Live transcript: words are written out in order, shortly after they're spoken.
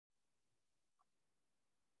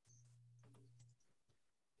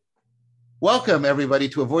Welcome, everybody,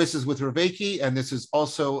 to A Voices with Vervaeke, and this is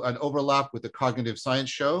also an overlap with the Cognitive Science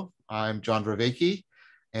Show. I'm John Vervaeke,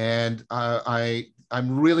 and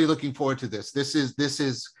I'm really looking forward to this.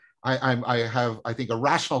 I have, I think, a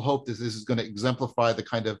rational hope that this is going to exemplify the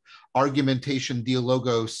kind of argumentation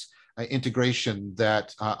dialogos integration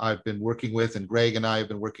that I've been working with, and Greg and I have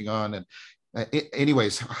been working on. And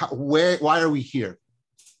anyways, why are we here?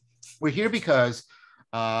 We're here because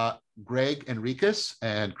Greg Enriquez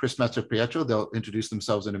and Chris Mastropietro, they'll introduce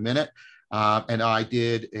themselves in a minute, and I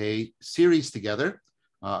did a series together,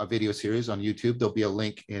 a video series on YouTube. There'll be a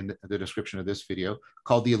link in the description of this video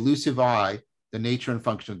called The Elusive I, The Nature and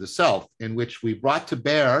Function of the Self, in which we brought to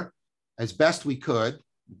bear, as best we could,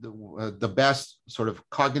 the best sort of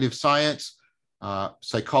cognitive science,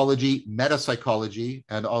 psychology, metapsychology,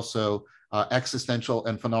 and also existential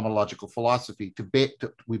and phenomenological philosophy.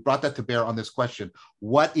 We brought that to bear on this question: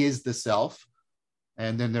 what is the self?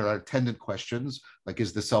 And then there are attendant questions like,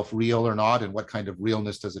 is the self real or not? And what kind of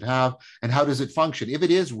realness does it have? And how does it function? If it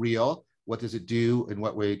is real, what does it do? In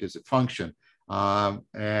what way does it function?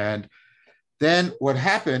 And then what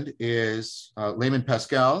happened is Layman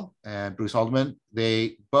Pascal and Bruce Haldeman,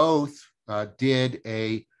 they both did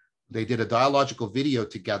a dialogical video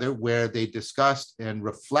together where they discussed and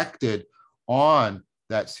reflected on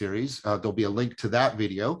that series. There'll be a link to that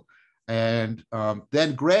video. And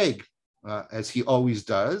then Greg, as he always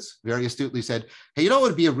does, very astutely said, hey, you know what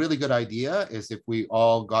would be a really good idea is if we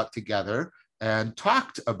all got together and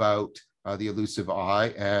talked about the elusive I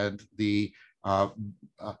and the,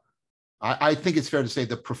 I think it's fair to say,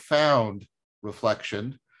 the profound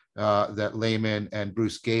reflection that Layman and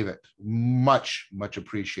Bruce gave it. Much, much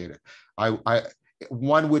appreciated.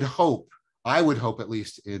 One would hope, I would hope, at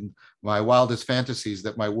least in my wildest fantasies,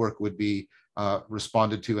 that my work would be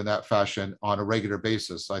responded to in that fashion on a regular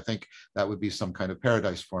basis. I think that would be some kind of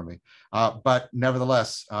paradise for me. But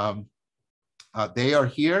nevertheless, they are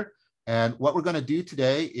here. And what we're going to do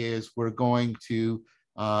today is we're going to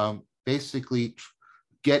basically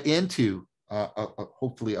get into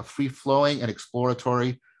hopefully a free-flowing and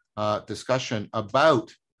exploratory discussion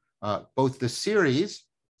about both the series,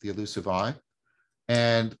 The Elusive I,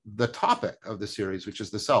 and the topic of the series, which is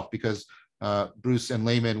the self, because Bruce and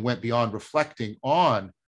Layman went beyond reflecting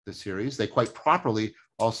on the series. They quite properly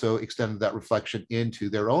also extended that reflection into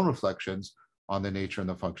their own reflections on the nature and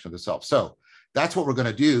the function of the self. So that's what we're going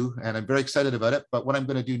to do, and I'm very excited about it. But what I'm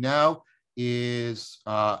going to do now is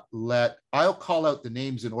I'll call out the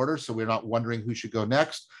names in order so we're not wondering who should go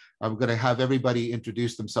next. I'm going to have everybody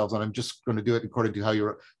introduce themselves, and I'm just going to do it according to how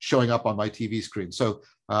you're showing up on my TV screen. So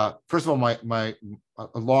first of all,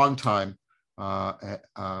 a long time, one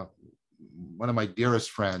of my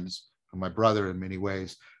dearest friends, my brother in many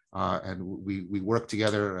ways, and we work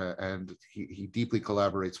together, and he deeply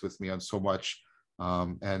collaborates with me on so much,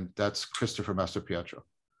 and that's Christopher Mastropietro.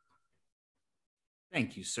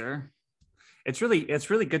 Thank you, sir. It's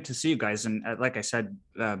really good to see you guys. And like I said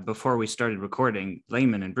before we started recording,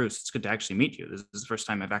 Layman and Bruce, it's good to actually meet you. This is the first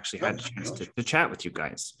time I've actually had a chance to chat with you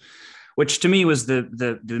guys, which to me was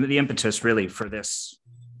the impetus really for this,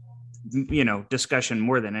 discussion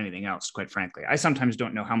more than anything else, quite frankly. I sometimes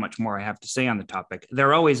don't know how much more I have to say on the topic.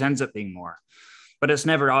 There always ends up being more, but it's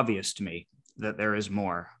never obvious to me that there is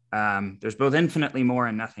more. There's both infinitely more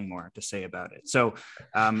and nothing more to say about it. So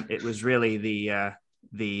it was really the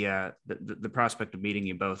prospect of meeting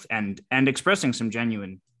you both and expressing some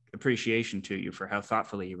genuine appreciation to you for how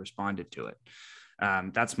thoughtfully you responded to it.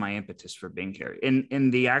 That's my impetus for being here. In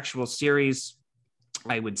the actual series,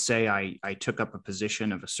 I would say I took up a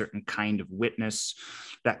position of a certain kind of witness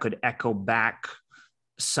that could echo back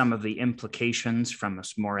some of the implications from a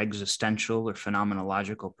more existential or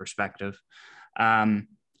phenomenological perspective,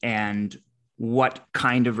 and what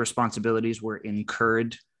kind of responsibilities were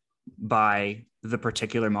incurred by the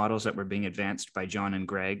particular models that were being advanced by John and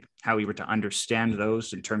Greg, how we were to understand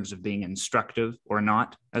those in terms of being instructive or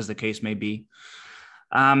not, as the case may be.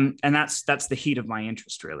 And that's the heat of my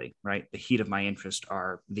interest, really, right? The heat of my interest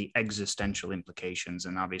are the existential implications.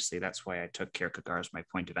 And obviously that's why I took Kierkegaard as my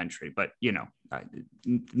point of entry, but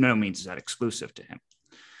no means is that exclusive to him.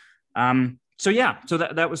 So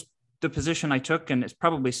that was the position I took, and it's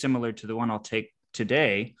probably similar to the one I'll take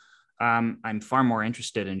today. I'm far more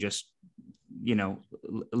interested in just,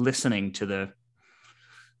 listening to the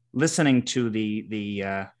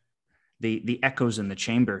echoes in the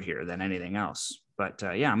chamber here than anything else. But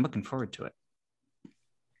I'm looking forward to it.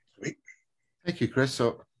 Great. Thank you, Chris.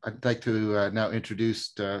 So I'd like to now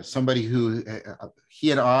introduce somebody who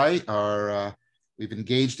he and I are, we've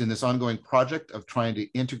engaged in this ongoing project of trying to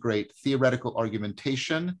integrate theoretical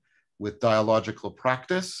argumentation with dialogical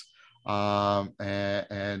practice.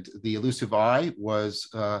 And the Elusive Eye was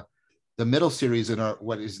the middle series in our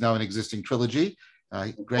what is now an existing trilogy.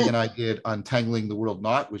 Greg and I did Untangling the World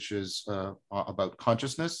Knot, which is about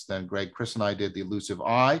consciousness. Then Chris and I did The Elusive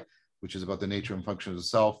Eye, which is about the nature and function of the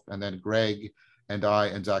self. And then Greg and I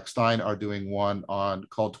and Zach Stein are doing one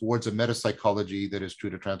called Towards a Metapsychology That Is True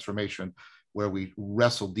to Transformation, where we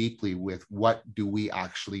wrestle deeply with what do we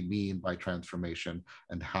actually mean by transformation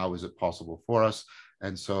and how is it possible for us.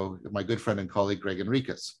 And so my good friend and colleague, Greg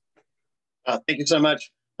Enriquez. Thank you so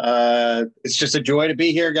much. It's just a joy to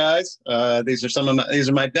be here, guys. These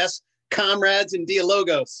are my best comrades in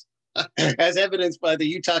Dialogos, as evidenced by the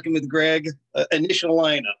You Talking with Greg initial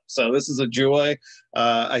lineup. So this is a joy.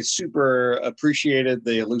 I super appreciated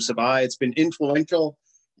the Elusive Eye. It's been influential.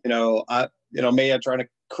 May I try to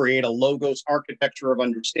create a logos architecture of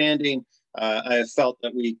understanding. I have felt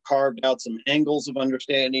that we carved out some angles of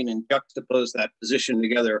understanding and juxtaposed that position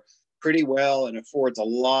together pretty well, and affords a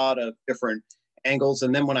lot of different angles.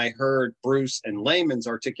 And then when I heard Bruce and Lehman's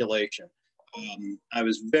articulation, I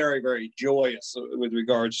was very, very joyous with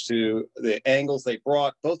regards to the angles they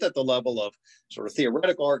brought, both at the level of sort of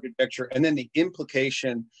theoretical architecture and then the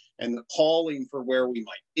implication and the calling for where we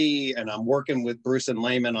might be. And I'm working with Bruce and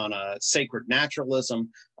Lehman on a sacred naturalism.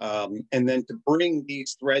 And then to bring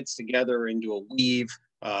these threads together into a weave,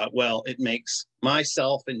 it makes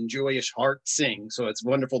myself and joyous heart sing. So it's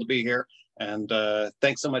wonderful to be here. And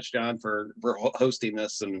thanks so much, John, for hosting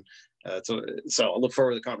this. And so I look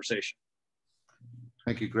forward to the conversation.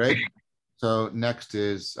 Thank you, Greg. So next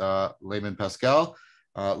is Lehman Pascal.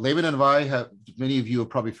 Lehman and I have, many of you are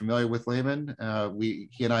probably familiar with Lehman.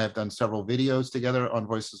 He and I have done several videos together on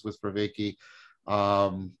Voices with Vervaeke.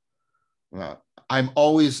 I'm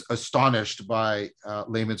always astonished by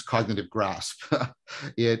Lehman's cognitive grasp.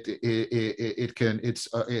 It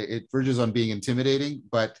verges on being intimidating,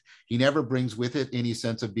 but he never brings with it any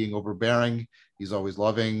sense of being overbearing. He's always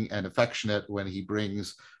loving and affectionate when he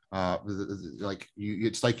brings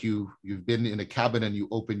it's like you've been in a cabin and you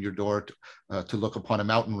open your door to look upon a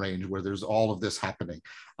mountain range where there's all of this happening.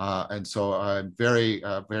 And so I'm very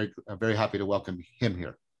happy to welcome him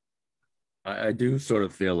here. I do sort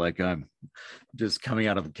of feel like I'm just coming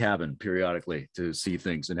out of the cabin periodically to see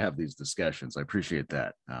things and have these discussions. I appreciate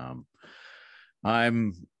that.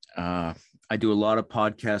 I do a lot of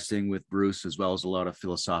podcasting with Bruce, as well as a lot of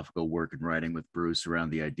philosophical work and writing with Bruce around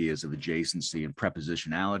the ideas of adjacency and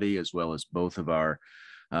prepositionality, as well as both of our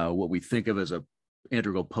what we think of as a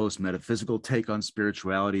integral post-metaphysical take on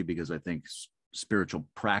spirituality, because I think spiritual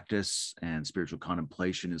practice and spiritual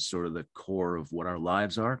contemplation is sort of the core of what our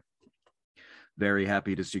lives are. Very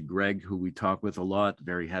happy to see Greg, who we talk with a lot.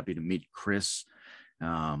 Very happy to meet Chris.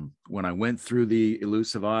 When I went through the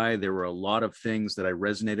Elusive Eye, there were a lot of things that I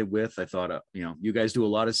resonated with. I thought, you guys do a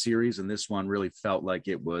lot of series, and this one really felt like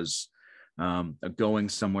it was going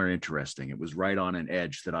somewhere interesting. It was right on an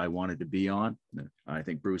edge that I wanted to be on. I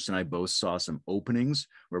think Bruce and I both saw some openings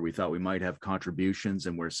where we thought we might have contributions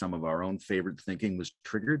and where some of our own favorite thinking was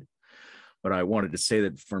triggered. But I wanted to say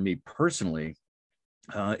that for me personally,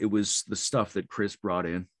 it was the stuff that Chris brought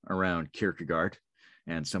in around Kierkegaard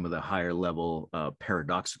and some of the higher level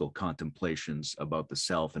paradoxical contemplations about the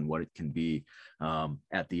self and what it can be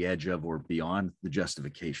at the edge of or beyond the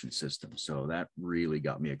justification system. So that really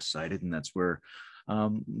got me excited. And that's where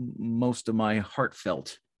most of my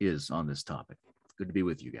heartfelt is on this topic. Good to be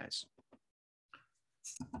with you guys.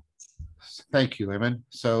 Thank you, Lehman.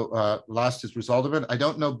 So last is Resolvement. I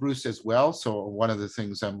don't know Bruce as well, so one of the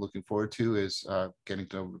things I'm looking forward to is getting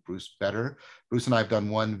to know Bruce better. Bruce and I have done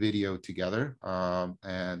one video together,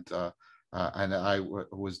 and I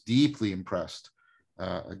was deeply impressed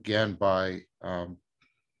again by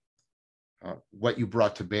what you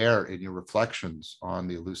brought to bear in your reflections on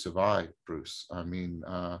the Elusive Eye, Bruce. I mean,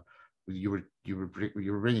 you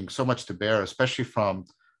were bringing so much to bear, especially from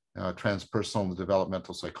transpersonal and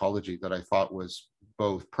developmental psychology, that I thought was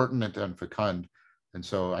both pertinent and fecund. And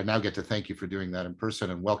so I now get to thank you for doing that in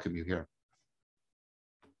person and welcome you here.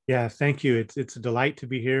 Yeah, thank you. It's a delight to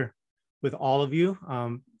be here with all of you.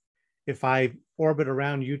 If I orbit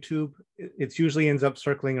around YouTube, it usually ends up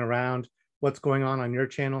circling around what's going on your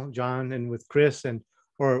channel, John, and with Chris and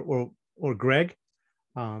or Greg.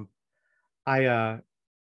 I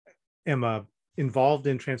am involved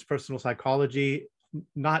in transpersonal psychology.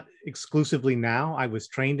 Not exclusively now. I was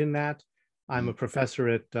trained in that. I'm a professor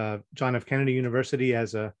at John F. Kennedy University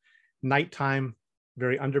as a nighttime,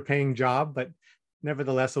 very underpaying job, but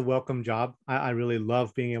nevertheless a welcome job. I really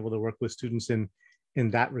love being able to work with students in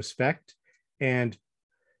that respect. And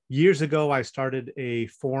years ago, I started a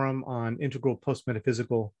forum on integral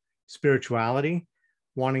post-metaphysical spirituality.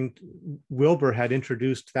 Wilbur had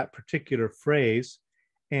introduced that particular phrase,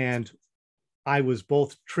 and I was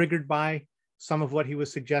both triggered by some of what he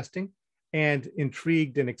was suggesting and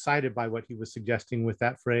intrigued and excited by what he was suggesting with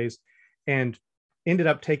that phrase, and ended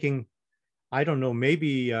up taking, I don't know,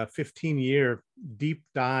 maybe a 15-year deep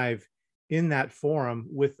dive in that forum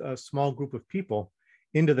with a small group of people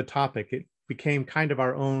into the topic. It became kind of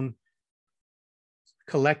our own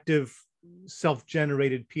collective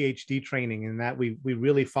self-generated PhD training, in that we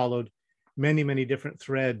really followed many different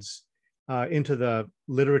threads into the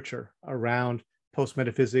literature around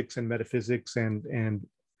post-metaphysics and metaphysics and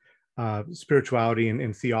spirituality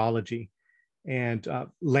and theology. And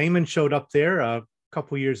Lehman showed up there a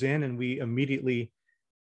couple years in, and we immediately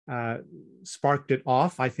sparked it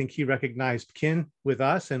off. I think he recognized kin with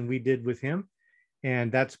us, and we did with him.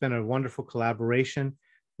 And that's been a wonderful collaboration.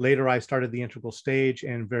 Later, I started the Integral Stage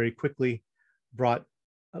and very quickly brought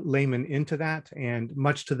Lehman into that, and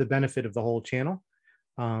much to the benefit of the whole channel.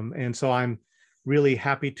 And so I'm really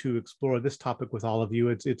happy to explore this topic with all of you.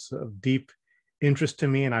 It's of deep interest to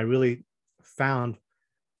me, and I really found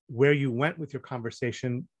where you went with your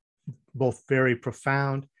conversation both very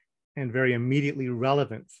profound and very immediately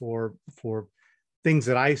relevant for things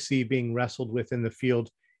that I see being wrestled with in the field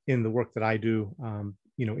in the work that I do,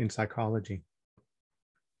 in psychology.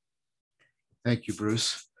 Thank you,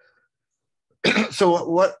 Bruce.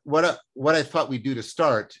 So what I thought we'd do to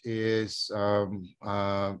start is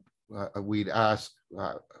we'd ask,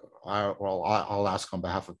 I'll ask on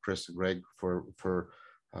behalf of Chris and Greg for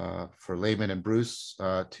Lehman and Bruce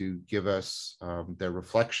to give us their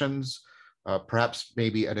reflections, perhaps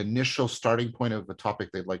maybe an initial starting point of a topic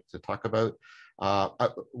they'd like to talk about.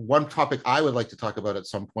 One topic I would like to talk about at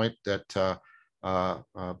some point that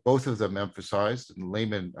both of them emphasized, and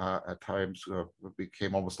Lehman at times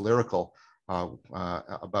became almost lyrical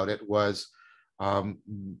about it, was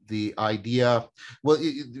the idea. Well,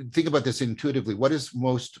 think about this intuitively. What is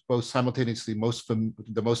both simultaneously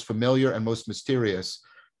the most familiar and most mysterious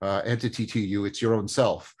entity to you? It's your own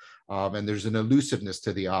self, and there's an elusiveness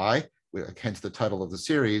to the I, hence the title of the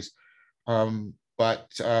series. Lehman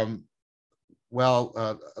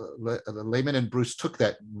and Bruce took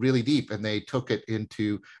that really deep, and they took it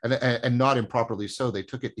into, and not improperly so, they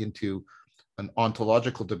took it into an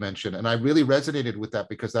ontological dimension. And I really resonated with that,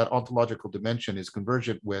 because that ontological dimension is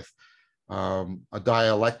convergent with a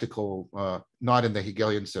dialectical, not in the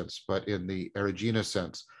Hegelian sense, but in the Erigenes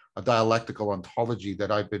sense, a dialectical ontology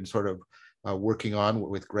that I've been sort of working on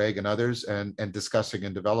with Greg and others, and discussing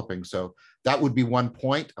and developing. So that would be one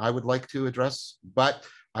point I would like to address, but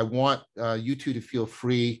I want you two to feel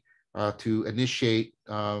free to initiate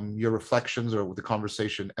your reflections or the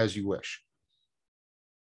conversation as you wish.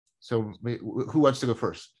 So who wants to go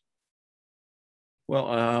first?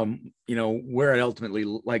 Well, where I'd ultimately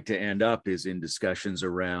like to end up is in discussions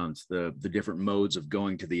around the different modes of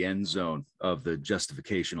going to the end zone of the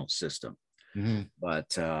justificational system. Mm-hmm.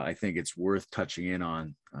 But I think it's worth touching in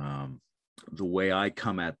on the way I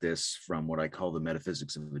come at this from what I call the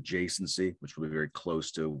metaphysics of adjacency, which will be very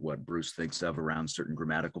close to what Bruce thinks of around certain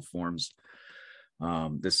grammatical forms.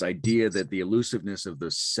 This idea that the elusiveness of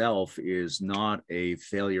the self is not a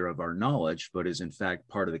failure of our knowledge, but is in fact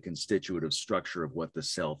part of the constitutive structure of what the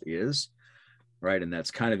self is, right? And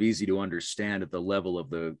that's kind of easy to understand at the level of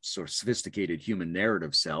the sort of sophisticated human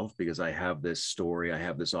narrative self, because I have this story, I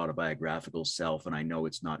have this autobiographical self, and I know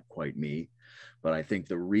it's not quite me. But I think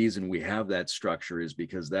the reason we have that structure is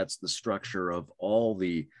because that's the structure of all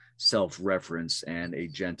the self-reference and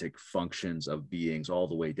agentic functions of beings all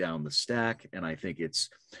the way down the stack. And I think it's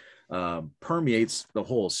permeates the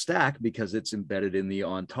whole stack because it's embedded in the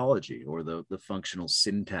ontology, or the functional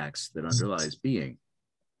syntax that underlies being.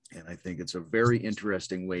 And I think it's a very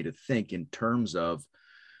interesting way to think in terms of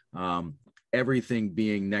everything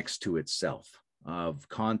being next to itself, of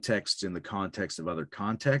contexts in the context of other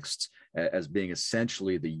contexts, as being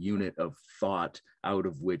essentially the unit of thought out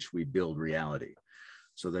of which we build reality.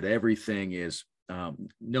 So that everything is,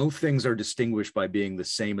 no things are distinguished by being the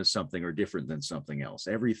same as something or different than something else.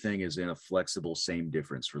 Everything is in a flexible same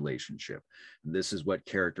difference relationship. And this is what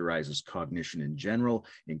characterizes cognition in general,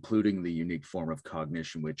 including the unique form of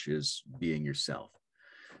cognition, which is being yourself.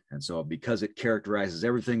 And so because it characterizes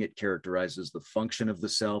everything, it characterizes the function of the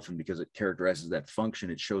self. And because it characterizes that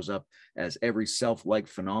function, it shows up as every self-like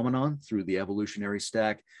phenomenon through the evolutionary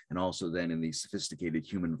stack, and also then in the sophisticated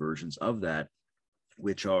human versions of that,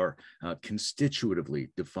 which are constitutively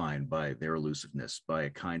defined by their elusiveness, by a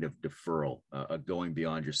kind of deferral, going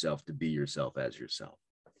beyond yourself to be yourself as yourself.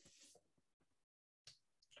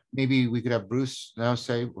 Maybe we could have Bruce now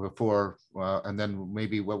say before, and then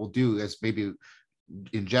maybe what we'll do is maybe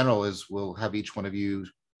in general is we'll have each one of you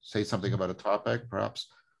say something about a topic, perhaps,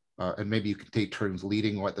 and maybe you can take turns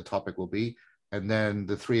leading what the topic will be. And then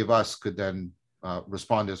the three of us could then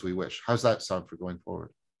respond as we wish. How's that sound for going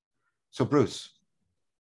forward? So Bruce.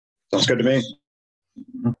 Sounds good to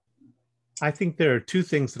me. I think there are two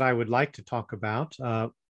things that I would like to talk about.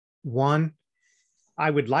 One, I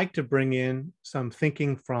would like to bring in some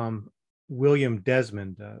thinking from William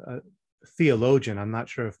Desmond, a theologian. I'm not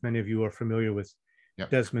sure if many of you are familiar with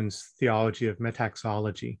Desmond's theology of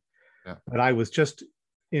metaxology. But I was just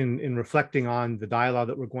in reflecting on the dialogue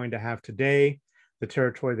that we're going to have today, the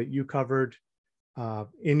territory that you covered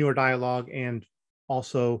in your dialogue, and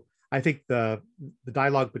also I think the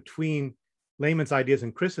dialogue between Layman's ideas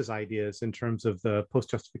and Chris's ideas in terms of the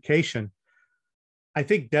post-justification. I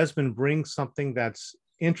think Desmond brings something that's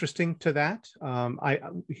interesting to that.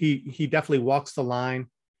 He definitely walks the line.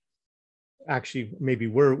 Actually, maybe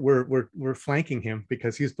we're flanking him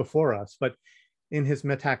because he's before us. But in his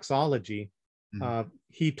metaxology,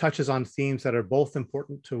 he touches on themes that are both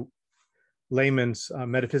important to Layman's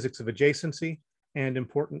metaphysics of adjacency and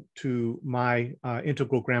important to my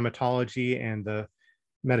integral grammatology and the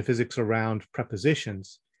metaphysics around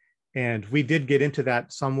prepositions. And we did get into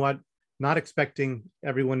that somewhat, not expecting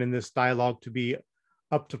everyone in this dialogue to be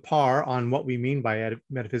up to par on what we mean by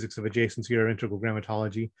metaphysics of adjacency or integral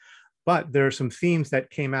grammatology. But there are some themes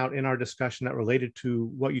that came out in our discussion that related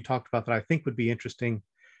to what you talked about that I think would be interesting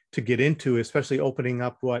to get into, especially opening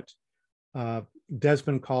up what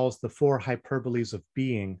Desmond calls the four hyperboles of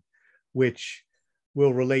being, which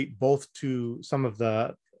will relate both to some of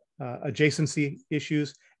the adjacency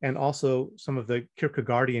issues and also some of the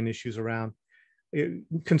Kierkegaardian issues around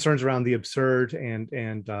concerns around the absurd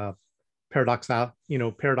and paradox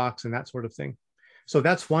and that sort of thing. So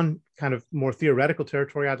that's one kind of more theoretical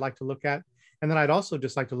territory I'd like to look at. And then I'd also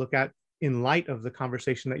just like to look at, in light of the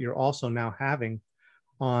conversation that you're also now having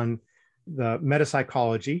on the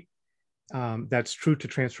metapsychology that's true to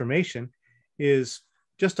transformation, is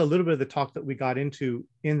just a little bit of the talk that we got into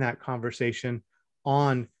in that conversation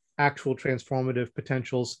on actual transformative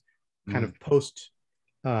potentials, kind of post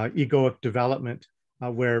egoic development,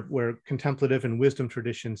 where contemplative and wisdom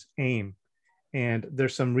traditions aim. And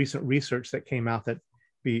there's some recent research that came out that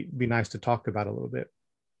be nice to talk about a little bit.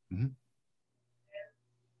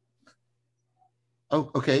 Oh,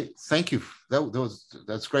 okay. Thank you.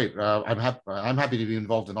 That's great. I'm happy to be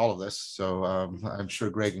involved in all of this. So I'm sure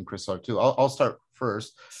Greg and Chris are too. I'll start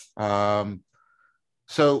first.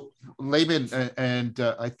 So Layman and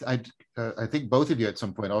I think both of you at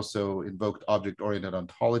some point also invoked object-oriented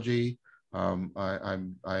ontology.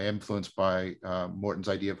 I'm influenced by Morton's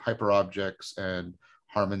idea of hyperobjects and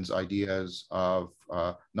Harman's ideas of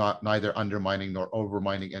neither undermining nor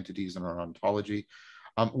overmining entities in our ontology.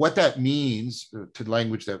 What that means to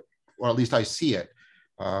language that, or at least I see it,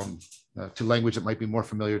 to language that might be more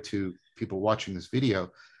familiar to people watching this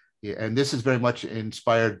video. And this is very much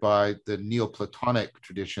inspired by the Neoplatonic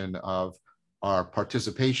tradition of our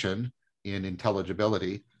participation in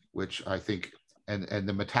intelligibility, which I think, and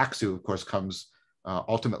the metaxu, of course, comes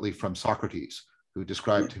ultimately from Socrates, who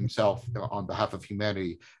described himself on behalf of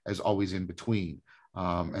humanity as always in between.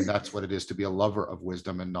 And that's what it is to be a lover of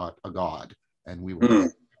wisdom and not a god. And we were,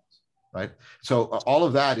 right? So all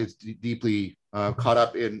of that is deeply caught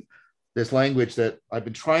up in this language that I've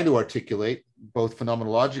been trying to articulate, both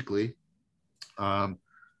phenomenologically and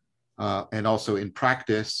also in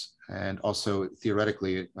practice, and also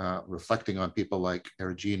theoretically reflecting on people like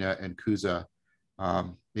Erigena and Cusa,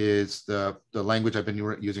 is the language I've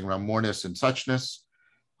been using around moreness and suchness,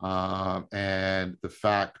 and the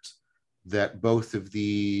fact that both of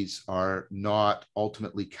these are not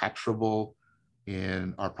ultimately capturable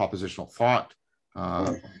in our propositional thought.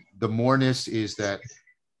 The moreness is that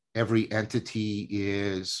every entity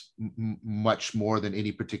is much more than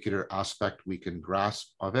any particular aspect we can grasp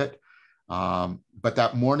of it. But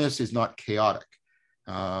that moreness is not chaotic.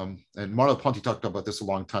 And Merleau-Ponty talked about this a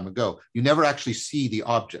long time ago. You never actually see the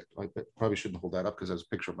object. I probably shouldn't hold that up because there's a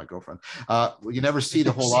picture of my girlfriend. You never see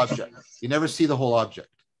the whole object. You never see the whole object.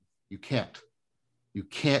 You can't. You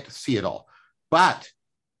can't see it all. But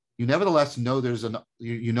you nevertheless know there's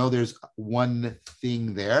there's one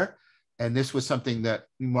thing there. And this was something that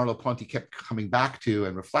Merleau-Ponty kept coming back to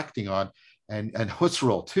and reflecting on, and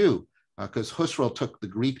Husserl too, because Husserl took the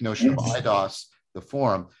Greek notion of eidos, the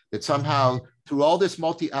form, that somehow through all this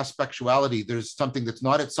multi-aspectuality, there's something that's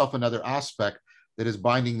not itself another aspect that is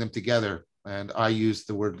binding them together. And I use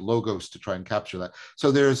the word logos to try and capture that.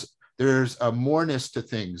 So there's a moreness to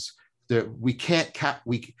things that we can't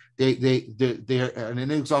they're an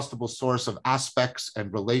inexhaustible source of aspects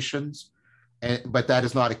and relations. but that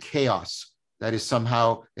is not a chaos. That is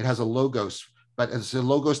somehow, it has a logos, but it's a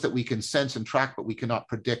logos that we can sense and track, but we cannot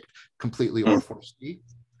predict completely or foresee.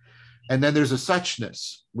 And then there's a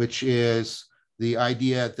suchness, which is the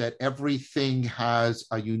idea that everything has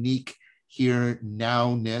a unique here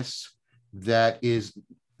nowness that is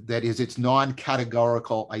its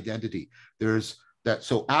non-categorical identity. There's that.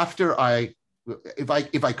 So after if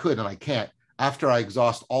I could, and I can't, after I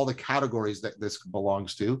exhaust all the categories that this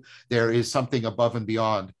belongs to, there is something above and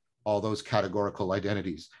beyond all those categorical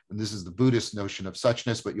identities. And this is the Buddhist notion of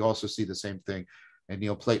suchness, but you also see the same thing in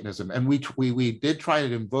Neoplatonism. And we did try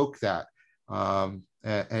to invoke that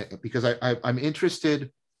because I'm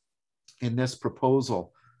interested in this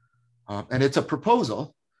proposal. And it's a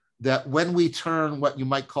proposal that when we turn what you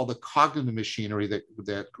might call the cognitive machinery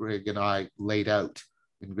that Greg and I laid out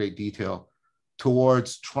in great detail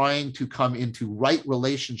towards trying to come into right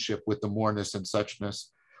relationship with the moreness and suchness,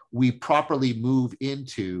 we properly move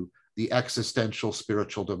into the existential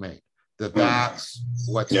spiritual domain. That's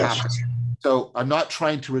what's happening. So I'm not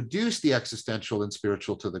trying to reduce the existential and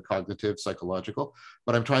spiritual to the cognitive, psychological,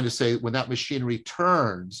 but I'm trying to say when that machinery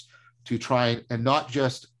turns to try and not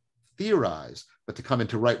just theorize, but to come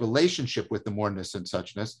into right relationship with the moreness and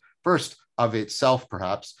suchness, first of itself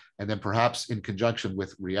perhaps, and then perhaps in conjunction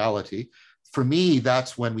with reality. For me,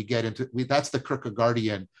 that's when we get into, that's the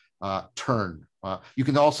Kierkegaardian turn. You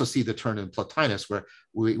can also see the turn in Plotinus where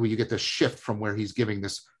you get the shift from where he's giving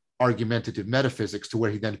this argumentative metaphysics to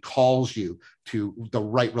where he then calls you to the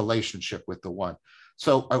right relationship with the one.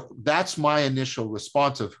 So that's my initial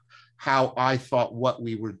response of how I thought what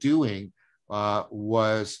we were doing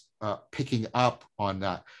was picking up on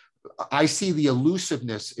that. I see the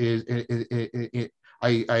elusiveness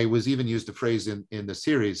I was even used a phrase in the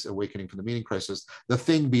series, Awakening from the Meaning Crisis, the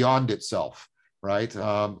thing beyond itself, right?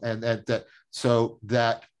 So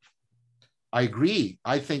that I agree.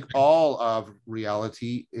 I think all of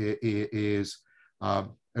reality is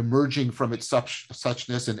emerging from its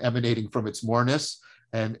suchness and emanating from its moreness,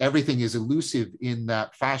 and everything is elusive in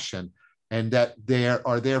that fashion, and that there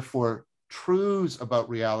are therefore truths about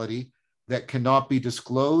reality that cannot be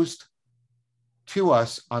disclosed to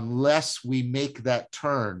us unless we make that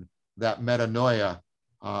turn, that metanoia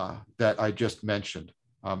that I just mentioned.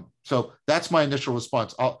 So that's my initial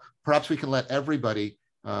response. Perhaps we can let everybody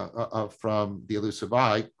from the Elusive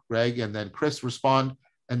Eye, Greg and then Chris, respond,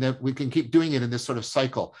 and then we can keep doing it in this sort of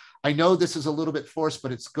cycle. I know this is a little bit forced,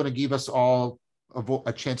 but it's going to give us all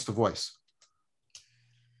a chance to voice.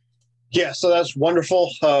 Yeah, so that's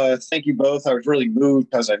wonderful. Thank you both. I was really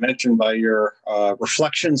moved, as I mentioned, by your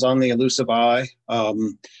reflections on the Elusive Eye.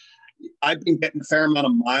 I've been getting a fair amount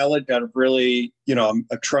of mileage out of really, I'm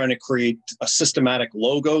trying to create a systematic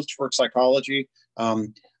logos for psychology.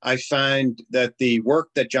 I find that the work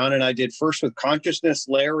that John and I did first with consciousness,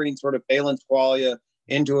 layering sort of valence qualia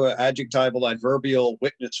into an adjectival adverbial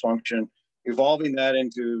witness function, evolving that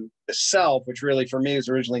into the self, which really for me is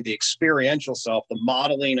originally the experiential self, the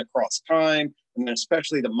modeling across time, and then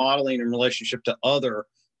especially the modeling in relationship to other,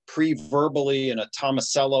 pre-verbally in a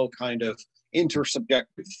Tomasello kind of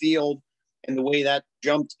intersubjective field, and the way that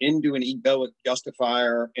jumped into an egoic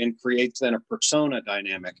justifier and creates then a persona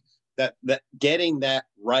dynamic. That getting that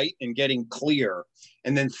right and getting clear,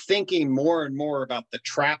 and then thinking more and more about the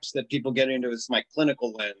traps that people get into is my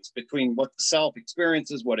clinical lens between what the self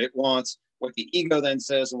experiences, what it wants, what the ego then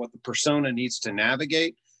says, and what the persona needs to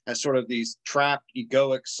navigate as sort of these trapped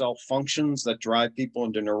egoic self functions that drive people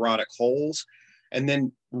into neurotic holes, and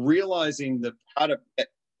then realizing how to get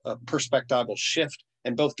a perspectival shift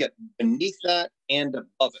and both get beneath that and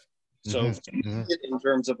above it. So in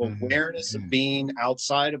terms of awareness of being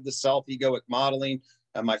outside of the self-egoic modeling,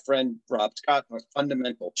 my friend Rob Scott, a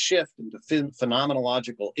fundamental shift into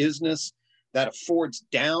phenomenological isness that affords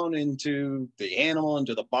down into the animal,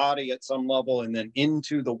 into the body at some level, and then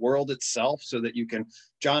into the world itself so that you can,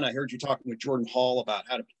 John, I heard you talking with Jordan Hall about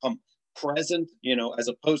how to become present, as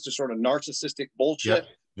opposed to sort of narcissistic bullshit.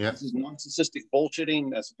 Yeah. This is narcissistic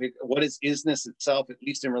bullshitting. What is isness itself, at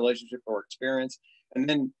least in relationship or experience. And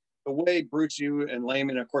then the way Bruce, you and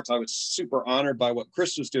Layman, of course, I was super honored by what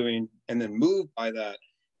Chris was doing and then moved by that.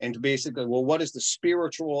 And to basically, well, what is the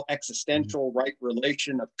spiritual, existential right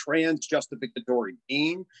relation of trans-justificatory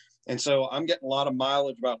being? And so I'm getting a lot of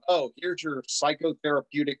mileage about, here's your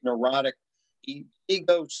psychotherapeutic, neurotic,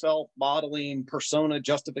 ego self-modeling, persona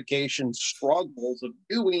justification struggles of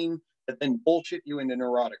doing that then bullshit you into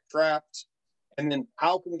neurotic traps. And then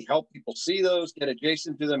how can we help people see those, get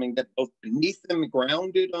adjacent to them, and get both beneath them,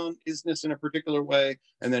 grounded on isness in a particular way,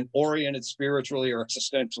 and then oriented spiritually or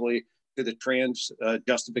existentially to the trans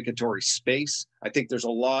justificatory space? I think there's a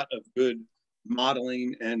lot of good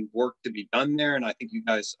modeling and work to be done there. And I think you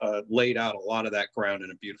guys laid out a lot of that ground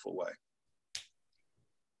in a beautiful way.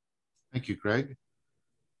 Thank you, Greg.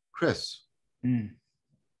 Chris.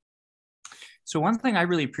 So one thing I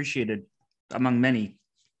really appreciated, among many,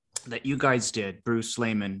 that you guys did, Bruce,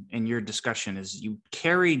 Lehman, in your discussion, is you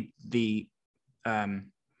carried the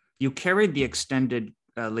extended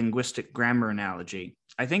linguistic grammar analogy,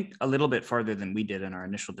 I think, a little bit farther than we did in our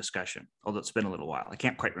initial discussion, although it's been a little while. I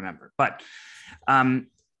can't quite remember. But that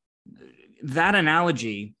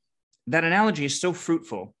analogy is so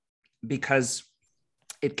fruitful because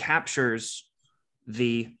it captures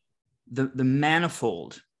the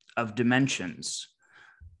manifold of dimensions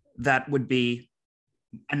that would be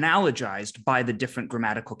analogized by the different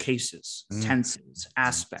grammatical cases, tenses,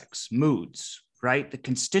 aspects, moods, right? The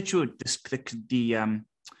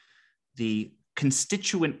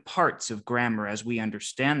constituent parts of grammar as we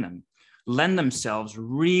understand them lend themselves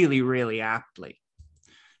really, really aptly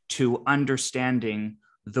to understanding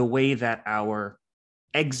the way that our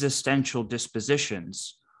existential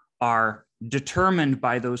dispositions are determined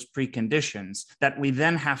by those preconditions that we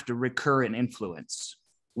then have to recur and influence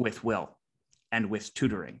with will and with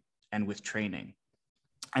tutoring and with training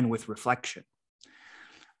and with reflection.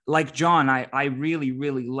 Like John, I really,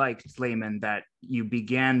 really liked, Lehman, that you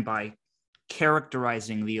began by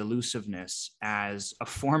characterizing the elusiveness as a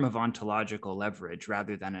form of ontological leverage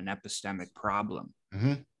rather than an epistemic problem.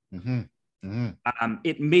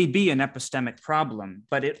 It may be an epistemic problem,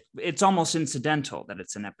 but it's almost incidental that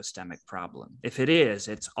it's an epistemic problem. If it is,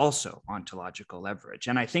 it's also ontological leverage.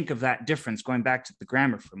 And I think of that difference, going back to the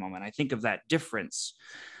grammar for a moment, I think of that difference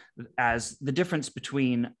as the difference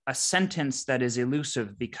between a sentence that is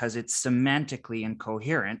elusive because it's semantically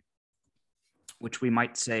incoherent, which we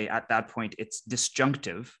might say at that point it's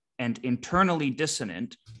disjunctive and internally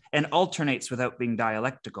dissonant and alternates without being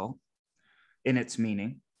dialectical in its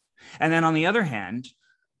meaning. And then on the other hand,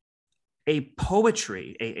 a poem,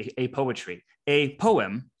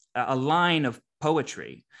 a line of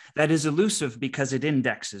poetry that is elusive because it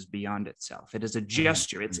indexes beyond itself. It is a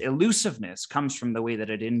gesture. Its elusiveness comes from the way that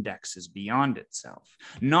it indexes beyond itself,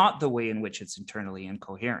 not the way in which it's internally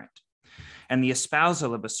incoherent. And the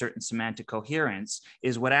espousal of a certain semantic coherence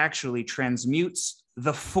is what actually transmutes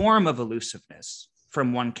the form of elusiveness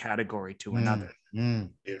from one category to another.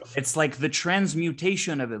 It's like the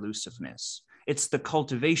transmutation of elusiveness. It's the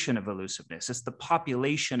cultivation of elusiveness. It's the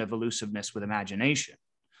population of elusiveness with imagination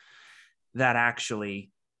that actually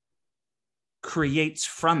creates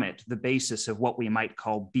from it the basis of what we might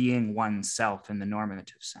call being oneself in the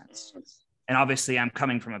normative sense. And obviously I'm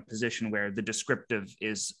coming from a position where the descriptive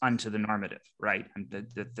is unto the normative, right? And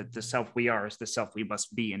the self we are is the self we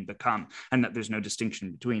must be and become, and that there's no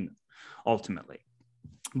distinction between them ultimately.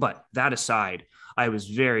 But that aside, I was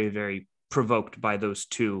very, very provoked by those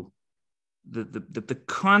two, the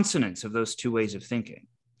consonance of those two ways of thinking.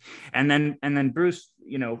 And then Bruce,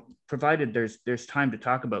 provided there's time to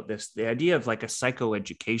talk about this, the idea of like a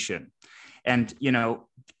psychoeducation. And,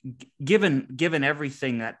 given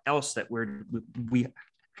everything else that we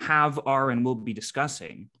have, are, and will be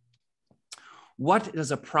discussing, what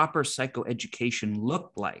does a proper psychoeducation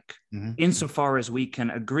look like insofar as we can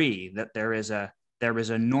agree that there is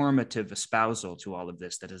a normative espousal to all of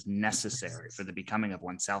this that is necessary for the becoming of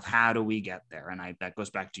oneself? How do we get there? And that goes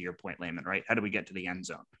back to your point, Lehman, right? How do we get to the end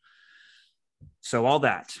zone? So all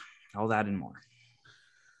that and more.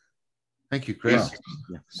 Thank you, Chris.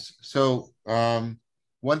 Yeah. So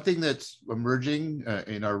one thing that's emerging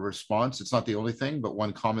in our response, it's not the only thing, but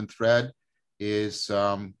one common thread is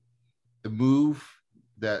the move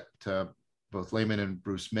that both Lehman and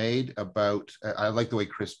Bruce made about, I like the way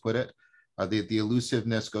Chris put it, the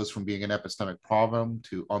elusiveness goes from being an epistemic problem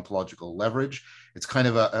to ontological leverage. It's kind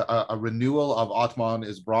of a renewal of Atman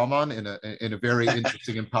is Brahman in a very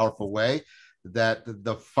interesting and powerful way, that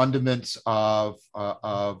the fundaments of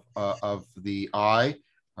the I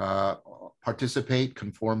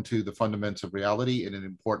conform to the fundaments of reality in an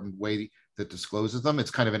important way that discloses them.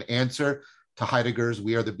 It's kind of an answer to Heidegger's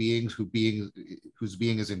 "We are the beings whose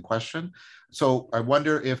being is in question." So I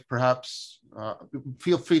wonder if perhaps,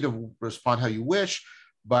 feel free to respond how you wish,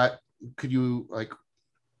 but could you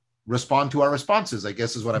respond to our responses, I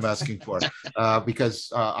guess is what I'm asking for.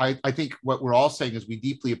 Because I think what we're all saying is we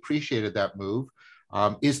deeply appreciated that move.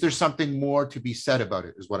 Is there something more to be said about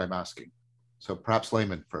it is what I'm asking. So perhaps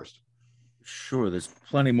Lehman first. Sure, there's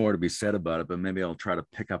plenty more to be said about it, but maybe I'll try to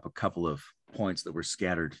pick up a couple of points that were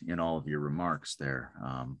scattered in all of your remarks there.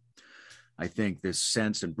 I think this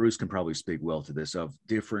sense, and Bruce can probably speak well to this, of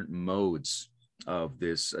different modes of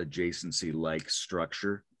this adjacency-like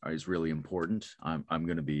structure is really important.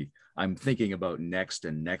 I'm thinking about next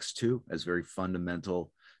and next to as very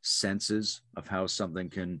fundamental senses of how something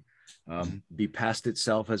can be past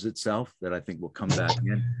itself as itself, that I think will come back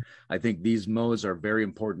in. I think these modes are very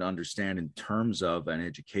important to understand in terms of an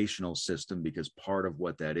educational system, because part of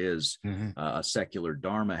what that is, a secular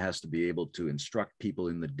dharma has to be able to instruct people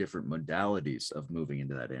in the different modalities of moving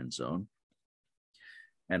into that end zone.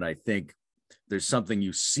 And I think there's something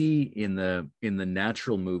you see in the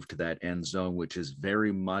natural move to that end zone, which is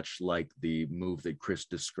very much like the move that Chris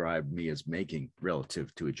described me as making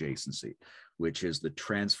relative to adjacency, which is the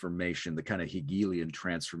transformation, the kind of Hegelian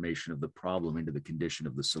transformation of the problem into the condition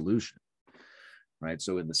of the solution, right?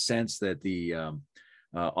 So in the sense that the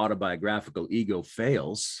autobiographical ego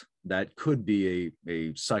fails, that could be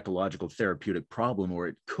a psychological therapeutic problem, or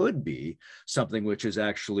it could be something which is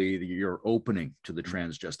actually your opening to the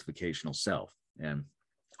trans-justificational self. And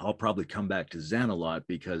I'll probably come back to Zen a lot,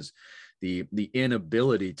 because the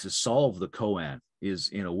inability to solve the koan is,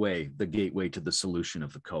 in a way, the gateway to the solution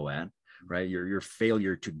of the koan, right? Your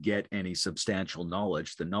failure to get any substantial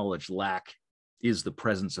knowledge, the knowledge lack is the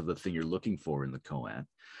presence of the thing you're looking for in the koan.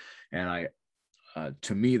 And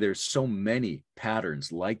to me, there's so many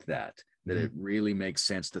patterns like that it really makes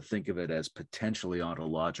sense to think of it as potentially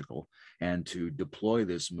ontological, and to deploy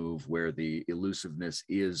this move where the elusiveness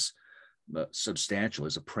is substantial,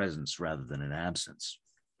 as a presence rather than an absence.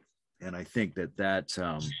 And I think that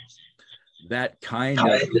kind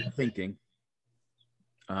of thinking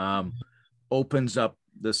opens up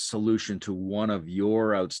the solution to one of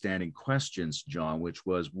your outstanding questions, John, which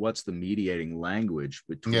was, what's the mediating language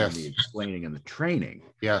between the explaining and the training?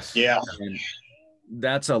 Yes. Yeah. And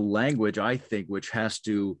that's a language, I think, which has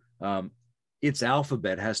to, its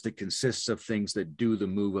alphabet has to consist of things that do the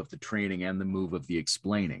move of the training and the move of the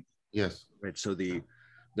explaining. Yes. Right. So the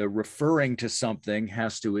referring to something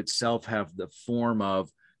has to itself have the form of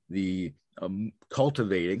the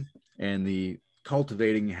cultivating, and the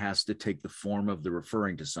cultivating has to take the form of the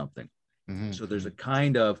referring to something. So there's a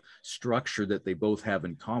kind of structure that they both have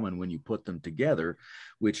in common when you put them together,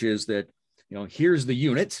 which is that, here's the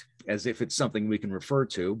unit, as if it's something we can refer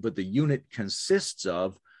to, but the unit consists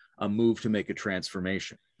of a move to make a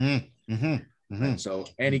transformation. Right? So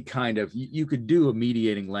any kind of, you could do a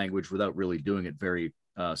mediating language without really doing it very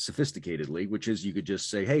sophisticatedly, which is you could just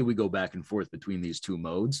say, hey, we go back and forth between these two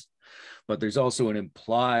modes. But there's also an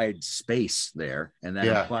implied space there, and that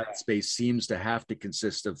implied space seems to have to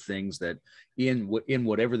consist of things that in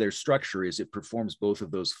whatever their structure is, it performs both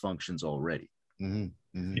of those functions already.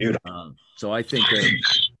 So I think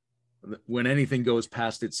that when anything goes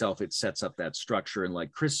past itself, it sets up that structure. And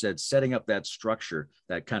like Chris said, setting up that structure,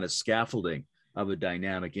 that kind of scaffolding of a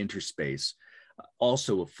dynamic interspace,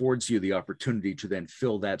 also affords you the opportunity to then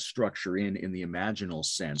fill that structure in the imaginal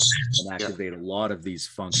sense, and activate a lot of these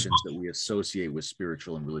functions that we associate with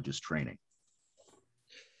spiritual and religious training.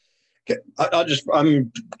 Okay, I'm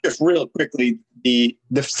just real quickly, the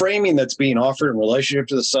framing that's being offered in relationship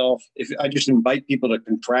to the self, if I just invite people to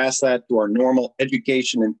contrast that to our normal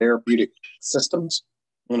education and therapeutic systems,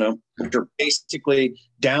 which are basically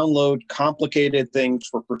download complicated things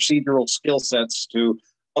for procedural skill sets to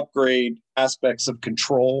upgrade aspects of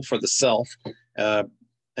control for the self.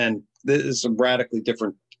 And this is a radically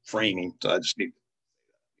different framing. So I just need.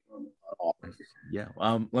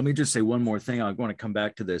 Let me just say one more thing. I want to come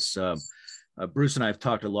back to this. Bruce and I have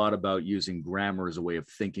talked a lot about using grammar as a way of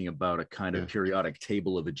thinking about a kind of periodic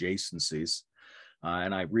table of adjacencies.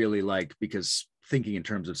 And I really like, because thinking in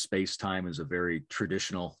terms of space-time is a very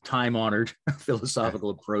traditional, time-honored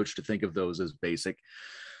philosophical approach to think of those as basic.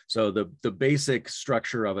 So the basic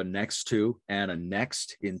structure of a next to and a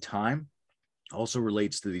next in time also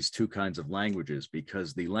relates to these two kinds of languages,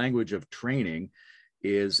 because the language of training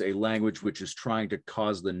is a language which is trying to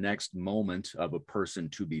cause the next moment of a person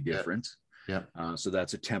to be different. So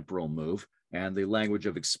that's a temporal move. And the language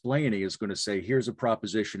of explaining is going to say, here's a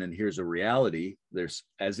proposition and here's a reality. There's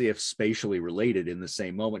as if spatially related in the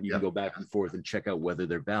same moment. You can go back and forth and check out whether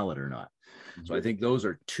they're valid or not. So I think those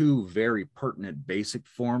are two very pertinent basic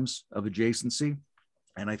forms of adjacency.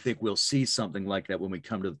 And I think we'll see something like that when we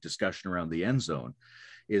come to the discussion around the end zone,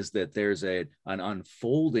 is that there's an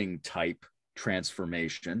unfolding type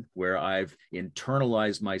transformation where I've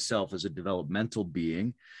internalized myself as a developmental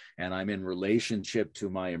being, and I'm in relationship to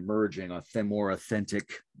my emerging, more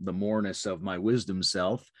authentic, the moreness of my wisdom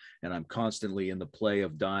self, and I'm constantly in the play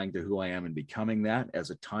of dying to who I am and becoming that as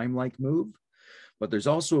a time-like move. But there's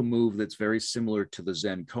also a move that's very similar to the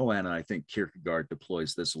Zen koan, and I think Kierkegaard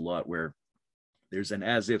deploys this a lot, where there's an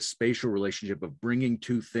as-if spatial relationship of bringing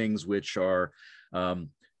two things which are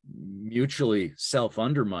mutually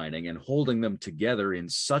self-undermining and holding them together in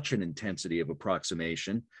such an intensity of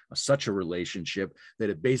approximation, such a relationship, that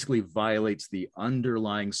it basically violates the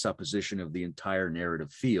underlying supposition of the entire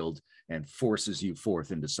narrative field and forces you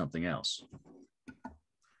forth into something else.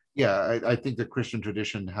 Yeah, I think the Christian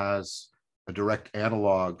tradition has a direct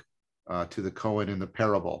analog to the koan in the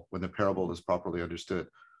parable, when the parable is properly understood.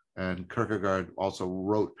 And Kierkegaard also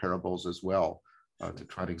wrote parables as well to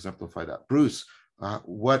try to exemplify that. Bruce,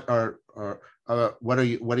 what are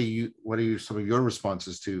some of your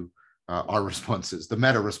responses to our responses, the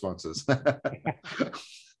meta responses?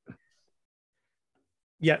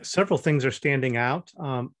 Yeah, several things are standing out.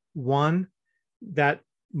 One, that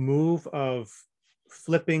move of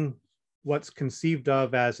flipping what's conceived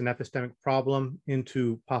of as an epistemic problem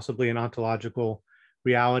into possibly an ontological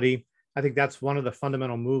reality. I think that's one of the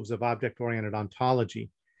fundamental moves of object-oriented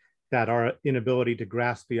ontology, that our inability to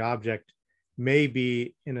grasp the object may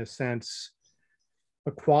be, in a sense,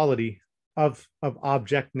 a quality of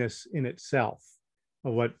objectness in itself,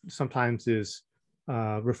 of what sometimes is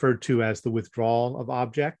referred to as the withdrawal of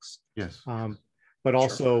objects. Yes. But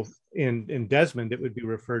also in Desmond, it would be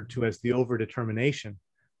referred to as the overdetermination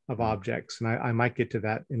of objects. And I might get to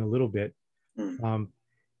that in a little bit.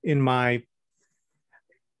 In my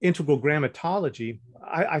integral grammatology,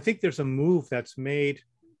 I think there's a move that's made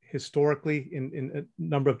historically in a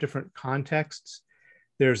number of different contexts.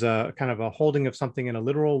 There's a kind of a holding of something in a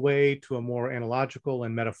literal way to a more analogical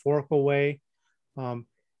and metaphorical way, and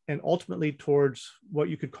ultimately towards what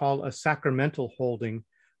you could call a sacramental holding,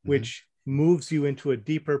 which moves you into a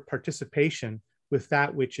deeper participation with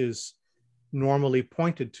that which is normally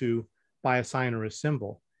pointed to by a sign or a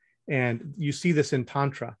symbol. And you see this in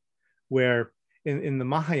Tantra, where in the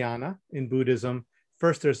Mahayana, in Buddhism,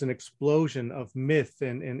 first there's an explosion of myth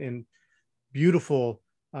and beautiful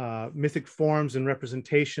mythic forms and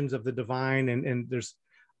representations of the divine, and there's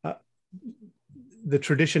the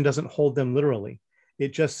tradition doesn't hold them literally.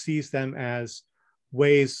 It just sees them as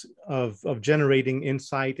ways of generating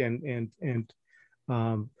insight and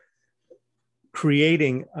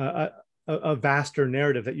creating a vaster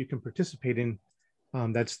narrative that you can participate in,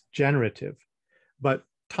 that's generative. But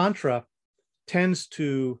Tantra tends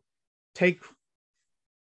to take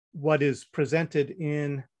what is presented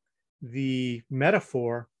in the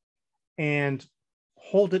metaphor and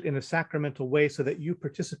hold it in a sacramental way so that you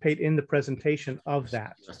participate in the presentation of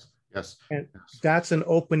that. Yes. And that's an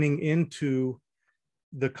opening into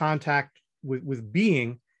the contact with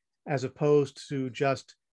being, as opposed to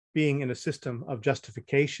just being in a system of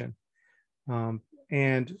justification.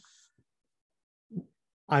 And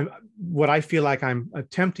what I feel like I'm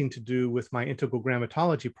attempting to do with my integral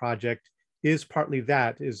grammatology project is partly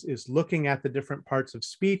that, is looking at the different parts of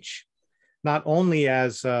speech, not only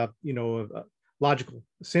as logical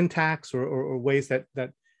syntax or ways that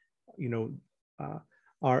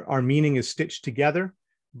our meaning is stitched together,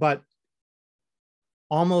 but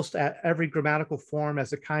almost at every grammatical form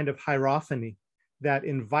as a kind of hierophany that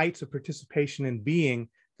invites a participation in being,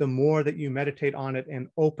 the more that you meditate on it and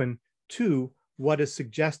open to what is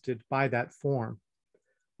suggested by that form.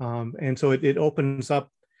 And so it opens up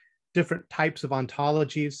different types of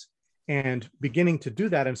ontologies, and beginning to do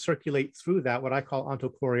that and circulate through that, what I call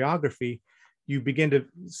ontochoreography, you begin to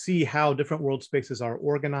see how different world spaces are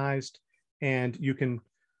organized, and you can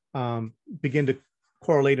begin to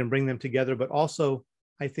correlate and bring them together, but also,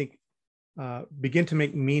 I think, begin to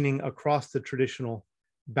make meaning across the traditional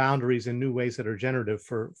boundaries in new ways that are generative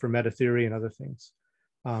for meta theory and other things,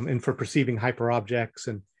 and for perceiving hyperobjects.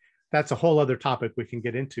 And that's a whole other topic we can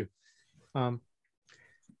get into.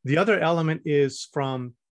 The other element is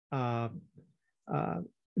from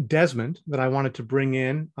Desmond that I wanted to bring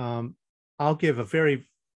in. I'll give a very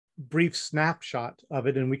brief snapshot of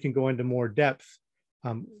it, and we can go into more depth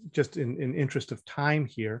just in interest of time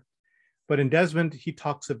here. But in Desmond, he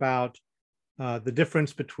talks about the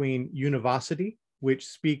difference between univocity, which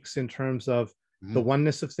speaks in terms of the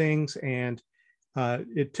oneness of things, and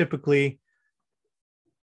it typically,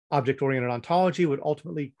 object-oriented ontology would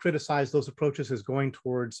ultimately criticize those approaches as going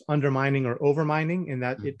towards undermining or overmining, in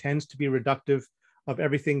that it tends to be reductive of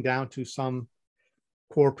everything down to some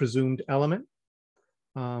core presumed element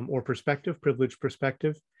or perspective, privileged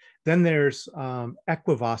perspective. Then there's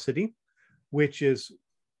equivocity, which is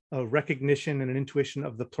a recognition and an intuition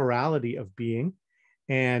of the plurality of being.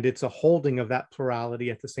 And it's a holding of that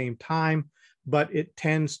plurality at the same time, but it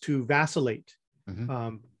tends to vacillate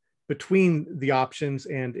between the options,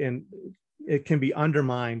 and it can be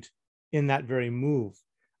undermined in that very move.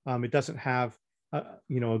 It doesn't have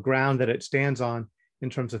a ground that it stands on in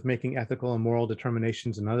terms of making ethical and moral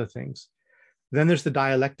determinations and other things. Then there's the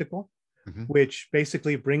dialectical, Mhm. which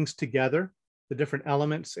basically brings together the different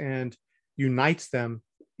elements and unites them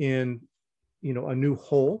in, a new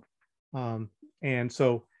whole. And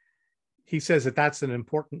so he says that that's an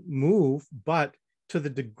important move, but to the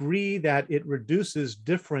degree that it reduces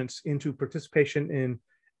difference into participation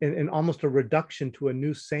in almost a reduction to a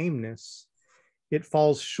new sameness, it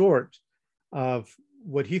falls short of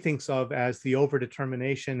what he thinks of as the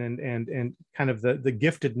overdetermination and kind of the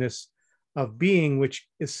giftedness of being, which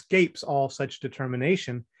escapes all such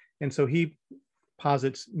determination. And so he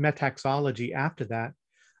posits metaxology after that,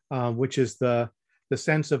 which is the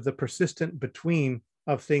sense of the persistent between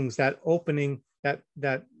of things, that opening, that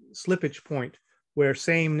slippage point where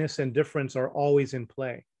sameness and difference are always in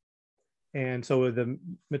play. And so the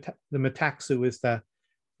metaxu is the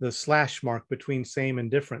slash mark between same and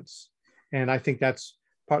difference. And I think that's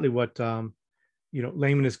partly what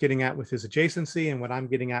Layman is getting at with his adjacency and what I'm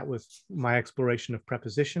getting at with my exploration of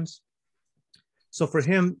prepositions. So for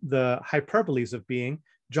him, the hyperboles of being,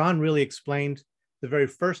 John really explained the very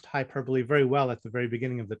first hyperbole very well at the very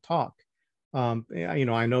beginning of the talk. I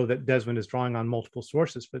know that Desmond is drawing on multiple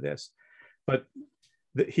sources for this, but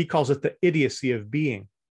he calls it the idiocy of being.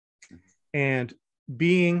 And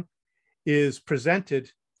being is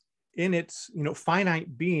presented in its,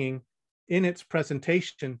 finite being in its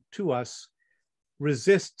presentation to us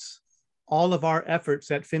resists all of our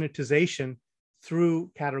efforts at finitization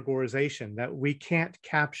through categorization, that we can't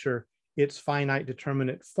capture its finite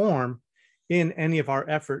determinate form in any of our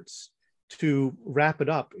efforts to wrap it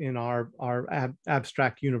up in our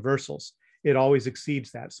abstract universals. It always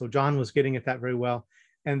exceeds that. So John was getting at that very well.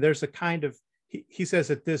 And there's a kind of, he says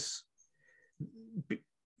that this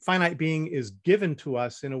finite being is given to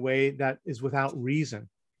us in a way that is without reason.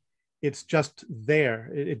 It's just there.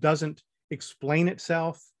 It doesn't explain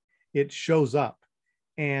itself. It shows up.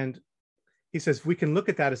 And he says we can look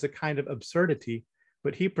at that as a kind of absurdity,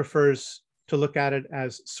 but he prefers to look at it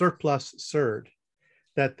as surplus surd,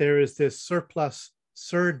 that there is this surplus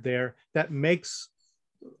surd there that makes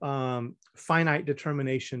finite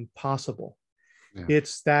determination possible. Yeah.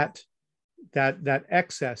 It's that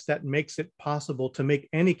excess that makes it possible to make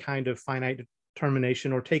any kind of finite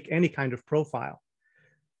determination or take any kind of profile.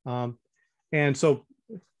 And so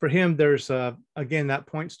for him, there's, again, that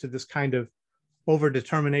points to this kind of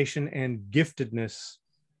overdetermination and giftedness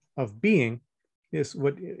of being, is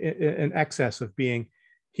what an excess of being.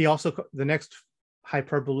 He also, the next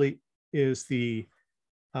hyperbole is the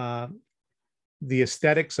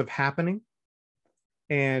aesthetics of happening.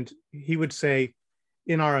 And he would say,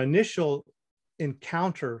 in our initial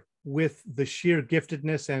encounter with the sheer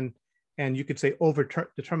giftedness and you could say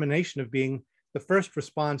overdetermination of being, the first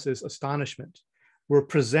response is astonishment. We're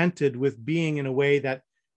presented with being in a way that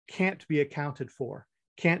can't be accounted for,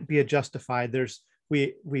 can't be justified.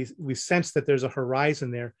 We sense that there's a horizon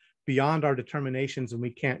there beyond our determinations and we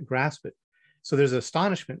can't grasp it. So there's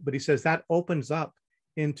astonishment, but he says that opens up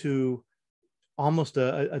into almost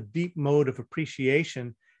a deep mode of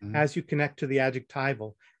appreciation as you connect to the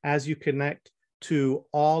adjectival, as you connect to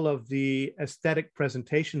all of the aesthetic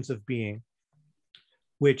presentations of being,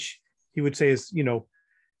 which he would say is,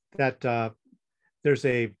 that there's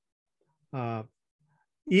a,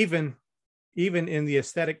 even in the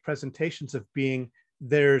aesthetic presentations of being,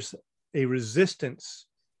 there's a resistance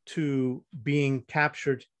to being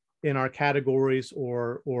captured in our categories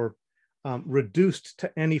or reduced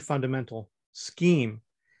to any fundamental scheme.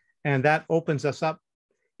 And that opens us up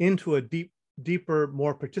into a deeper,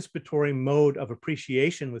 more participatory mode of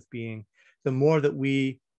appreciation with being, the more that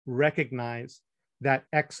we recognize that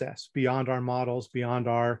excess beyond our models, beyond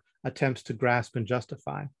our attempts to grasp and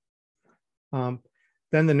justify. Then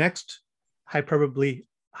the next hyperbole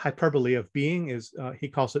of being is, he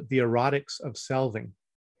calls it the erotics of selving.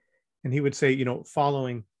 And he would say,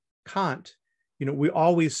 following Kant, we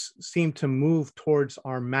always seem to move towards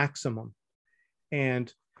our maximum.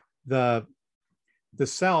 And the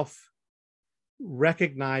self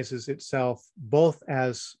recognizes itself both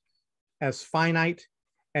as finite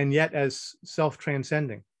and yet as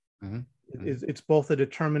self-transcending. It's both a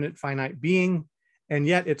determinate finite being, and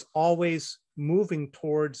yet it's always moving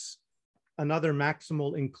towards another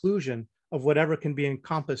maximal inclusion of whatever can be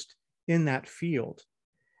encompassed in that field.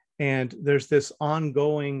 And there's this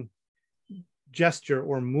ongoing gesture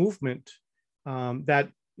or movement that,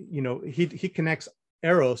 he connects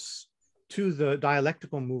eros to the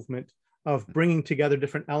dialectical movement of bringing together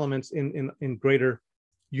different elements in greater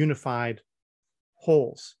unified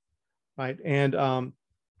wholes, right? And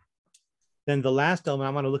then the last element,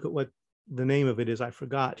 I want to look at what the name of it is. I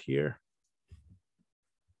forgot here.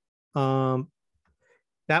 That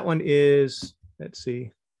one is let's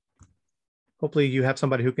see. Hopefully you have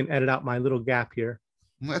somebody who can edit out my little gap here.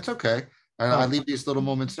 That's okay. I leave these little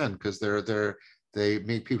moments in because they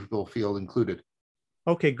make people feel included.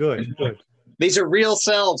 Okay, good. These are real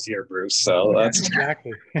selves here, Bruce. So that's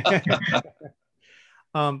exactly.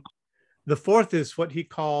 The fourth is what he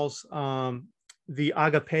calls the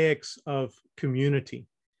agapeics of community.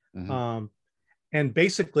 Mm-hmm. And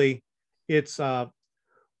basically, it's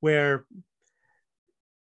where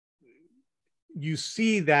you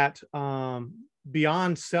see that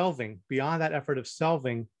beyond selving, beyond that effort of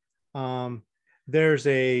selving, there's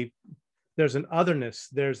an otherness,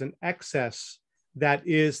 there's an excess that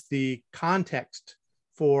is the context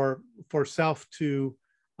for self to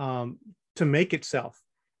make itself,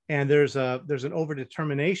 and there's an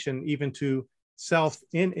overdetermination even to self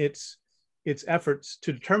in its efforts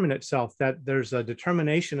to determine itself, that there's a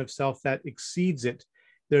determination of self that exceeds it.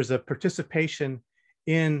 There's a participation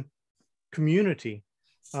in community,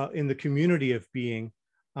 in the community of being,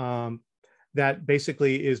 that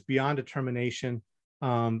basically is beyond determination.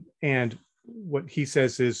 And what he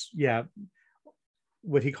says is,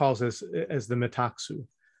 what he calls as the metaxu.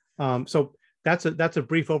 So that's a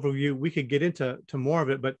brief overview. We could get into more of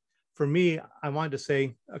it, but for me, I wanted to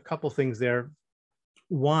say a couple things there.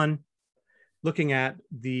 One, looking at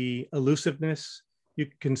the elusiveness, you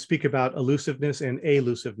can speak about elusiveness and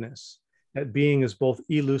elusiveness. That being is both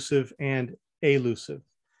elusive and elusive.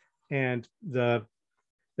 And the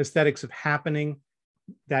aesthetics of happening,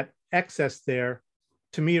 that excess there,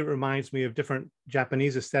 to me, it reminds me of different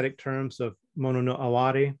Japanese aesthetic terms of mono no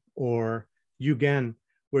aware or yugen,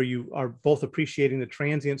 where you are both appreciating the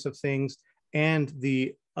transience of things and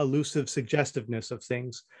the elusive suggestiveness of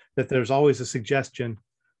things, that there's always a suggestion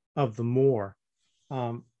of the more.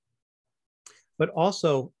 But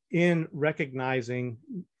also in recognizing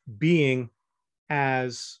being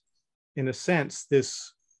as, in a sense,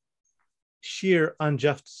 this sheer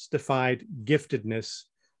unjustified giftedness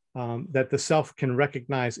that the self can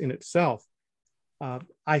recognize in itself.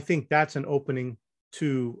 I think that's an opening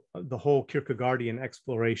to the whole Kierkegaardian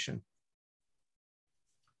exploration.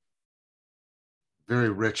 Very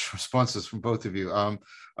rich responses from both of you. I'm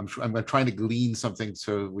trying to glean something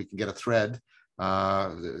so we can get a thread,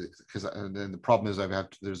 because the problem is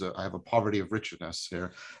I have a poverty of richness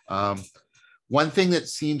here. One thing that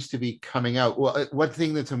seems to be coming out, well, one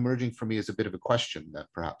thing that's emerging for me is a bit of a question that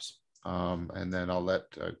perhaps, and then I'll let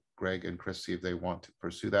Greg and Chris see if they want to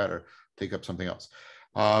pursue that or take up something else,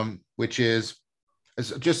 which is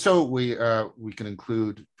just so we can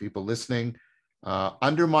include people listening.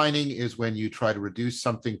 Undermining is when you try to reduce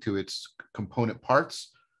something to its component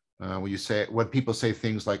parts. When people say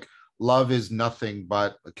things like love is nothing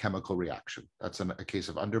but a chemical reaction, that's a case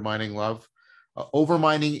of undermining love.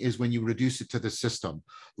 Overmining is when you reduce it to the system.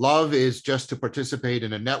 Love is just to participate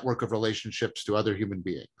in a network of relationships to other human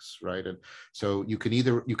beings, right? And so you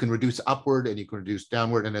can reduce upward and you can reduce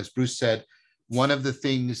downward. And as Bruce said, one of the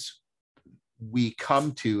things we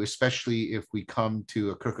come to, especially if we come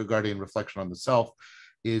to a Kierkegaardian reflection on the self,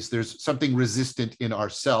 is there's something resistant in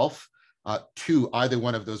ourself to either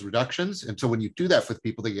one of those reductions. And so when you do that with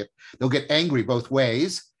people, they'll get angry both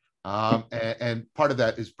ways. And part of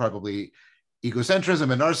that is probably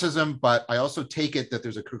egocentrism and narcissism, but I also take it that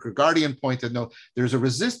there's a Kierkegaardian point that no, there's a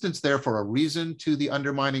resistance there for a reason to the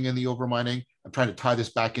undermining and the overmining. I'm trying to tie this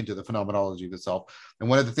back into the phenomenology of the self. And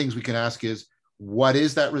one of the things we can ask is, what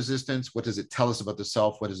is that resistance? What does it tell us about the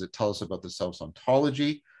self? What does it tell us about the self's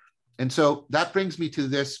ontology? And so that brings me to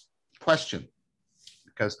this question,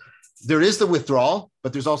 because there is the withdrawal,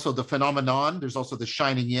 but there's also the phenomenon. There's also the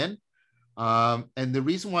shining in. And the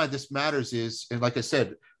reason why this matters is, and like I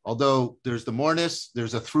said, although there's the moreness,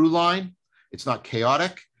 there's a through line. It's not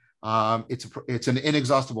chaotic. It's an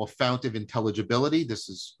inexhaustible fount of intelligibility. This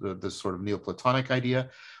is the sort of Neoplatonic idea.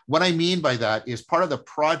 What I mean by that is part of the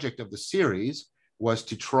project of the series was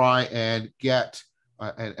to try and get,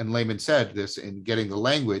 and Lehman said this in getting the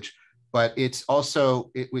language, but it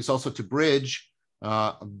was also to bridge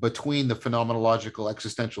between the phenomenological,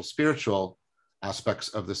 existential, spiritual aspects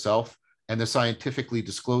of the self and the scientifically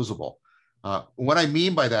disclosable. What I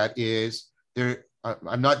mean by that is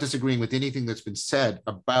I'm not disagreeing with anything that's been said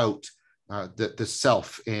about the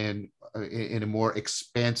self in a more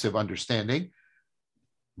expansive understanding,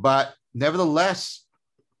 but nevertheless,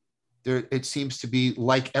 it seems to be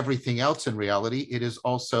like everything else in reality. It is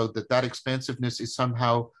also that expansiveness is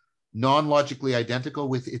somehow non-logically identical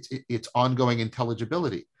with its ongoing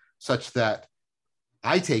intelligibility, such that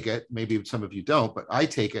I take it, maybe some of you don't, but I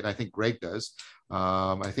take it, I think Greg does,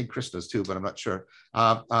 I think Chris does too, but I'm not sure.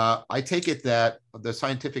 I take it that the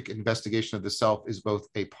scientific investigation of the self is both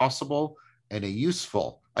a possible and a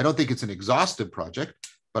useful. I don't think it's an exhaustive project,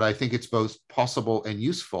 but I think it's both possible and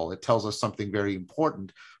useful. It tells us something very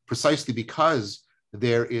important, precisely because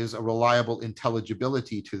there is a reliable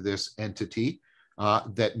intelligibility to this entity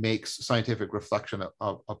that makes scientific reflection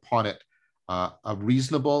upon it a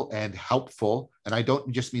reasonable and helpful, and I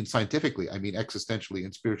don't just mean scientifically, I mean existentially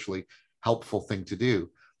and spiritually helpful thing to do.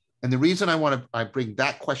 And the reason I bring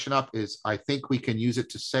that question up is I think we can use it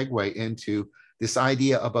to segue into this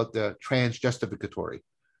idea about the transjustificatory,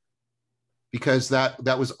 because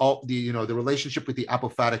that was all the relationship with the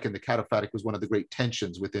apophatic and the cataphatic was one of the great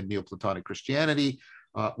tensions within Neoplatonic Christianity,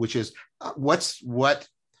 which is what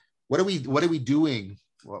are we doing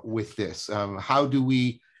with this? How do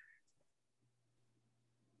we?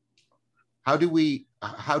 I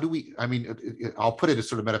mean, I'll put it as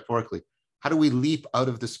sort of metaphorically. How do we leap out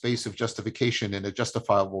of the space of justification in a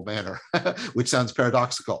justifiable manner, which sounds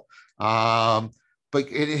paradoxical? But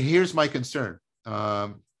here's my concern.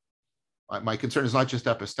 My concern is not just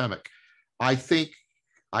epistemic. I think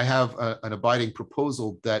I have an abiding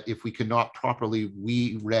proposal that if we cannot properly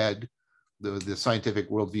reread the scientific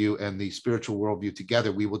worldview and the spiritual worldview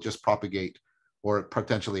together, we will just propagate or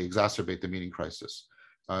potentially exacerbate the meaning crisis.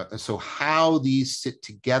 So how these sit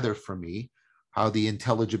together for me, how the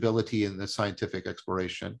intelligibility in the scientific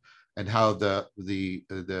exploration and how the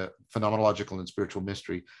phenomenological and spiritual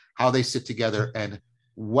mystery, how they sit together and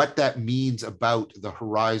what that means about the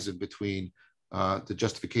horizon between the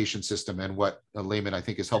justification system and what a layman I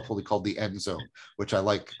think is helpfully called the end zone, which I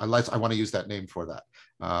like. I want to use that name for that.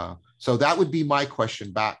 So that would be my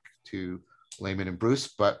question back to Layman and Bruce,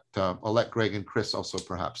 but I'll let Greg and Chris also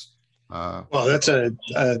perhaps. Well,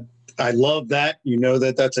 I love that. You know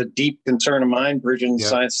that's a deep concern of mine, bridging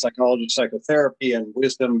science, psychology, psychotherapy, and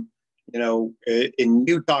wisdom. In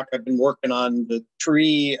Utah, I've been working on the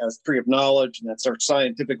tree as tree of knowledge, and that's our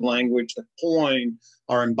scientific language, the coin,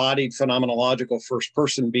 our embodied phenomenological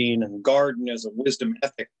first-person being, and garden as a wisdom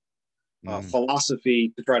ethic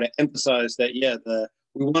philosophy to try to emphasize that,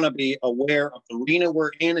 we want to be aware of the arena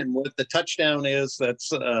we're in and what the touchdown is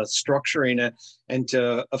that's structuring it, and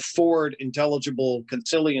to afford intelligible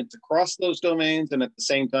consilience across those domains, and at the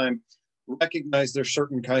same time recognize there's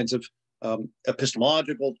certain kinds of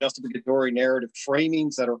epistemological, justificatory, narrative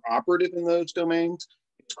framings that are operative in those domains.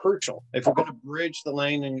 It's crucial. If we're going to bridge the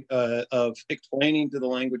lane of explaining to the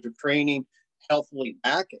language of training healthily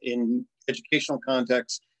back in educational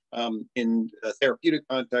contexts, in therapeutic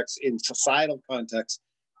contexts, in societal contexts,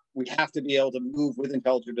 we have to be able to move with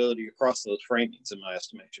intelligibility across those framings, in my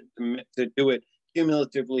estimation, to do it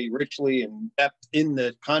cumulatively, richly, and depth in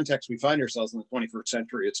the context we find ourselves in the 21st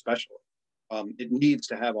century, especially. It needs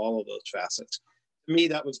to have all of those facets. To me,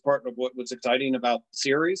 that was part of what was exciting about the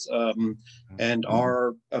series and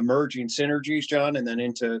our emerging synergies, John, and then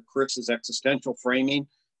into Chris's existential framing,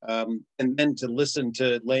 and then to listen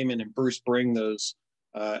to Layman and Bruce bring those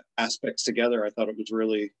aspects together. I thought it was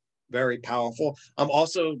really very powerful. I'm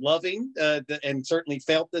also loving, and certainly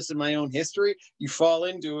felt this in my own history, you fall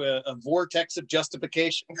into a vortex of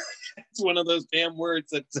justification. It's one of those damn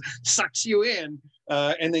words that sucks you in,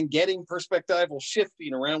 and then getting perspectival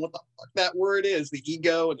shifting around what the fuck that word is, the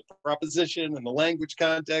ego and the proposition and the language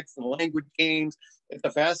context and the language games. It's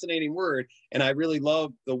a fascinating word, and I really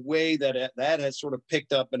love the way that that has sort of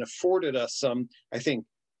picked up and afforded us some, I think,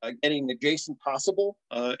 getting adjacent possible,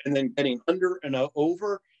 and then getting under and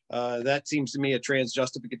over. That seems to me a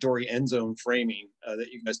transjustificatory end zone framing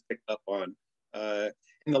that you guys picked up on. And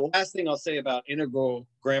the last thing I'll say about integral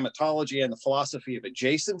grammatology and the philosophy of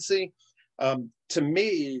adjacency, to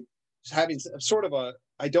me, having sort of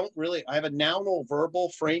I have a nounal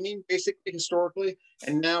verbal framing, basically, historically,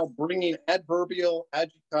 and now bringing adverbial,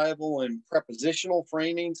 adjectival, and prepositional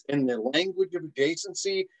framings in the language of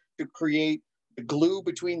adjacency to create the glue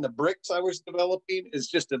between the bricks I was developing is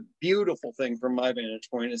just a beautiful thing from my vantage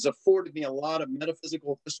point. It's afforded me a lot of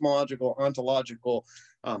metaphysical, epistemological, ontological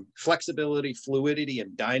flexibility, fluidity,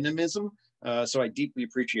 and dynamism. So I deeply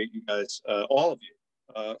appreciate you guys, all of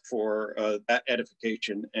you, for that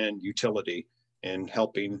edification and utility in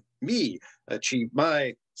helping me achieve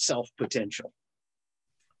my self-potential.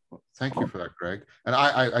 Well, thank you for that, Greg. And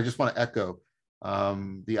I just want to echo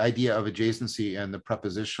the idea of adjacency and the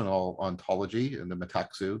prepositional ontology and the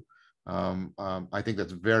metaxu. I think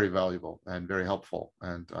that's very valuable and very helpful,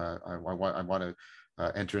 and I want to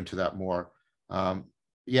enter into that more. I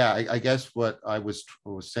guess what I was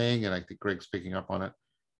saying, and I think Greg's picking up on it.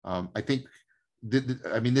 I think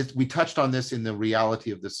we touched on this in the reality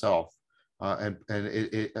of the self,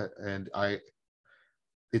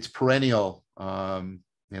 it's perennial.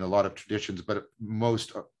 In a lot of traditions, but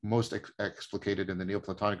most explicated in the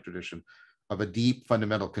Neoplatonic tradition, of a deep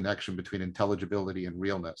fundamental connection between intelligibility and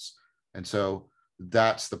realness. And so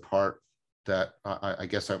that's the part that I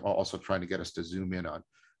guess I'm also trying to get us to zoom in on.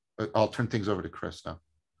 I'll turn things over to Chris now.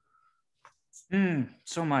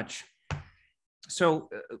 So much. So,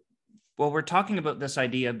 well, we're talking about this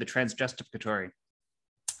idea of the transjustificatory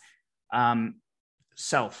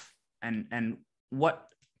self and what.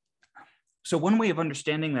 So one way of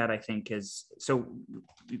understanding that, I think, is, so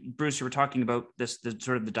Bruce, you were talking about this, the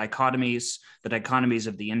sort of the dichotomies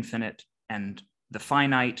of the infinite and the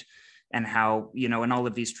finite, and how, you know, in all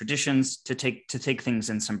of these traditions, to take things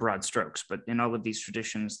in some broad strokes, but in all of these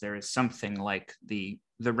traditions, there is something like the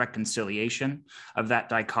reconciliation of that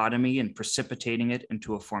dichotomy and precipitating it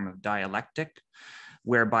into a form of dialectic,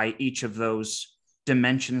 whereby each of those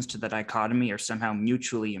dimensions to the dichotomy are somehow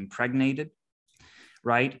mutually impregnated,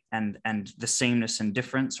 right? And the sameness and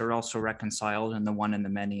difference are also reconciled in the one and the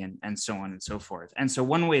many, and so on and so forth. And so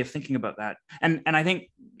one way of thinking about that, and I think,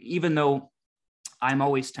 even though I'm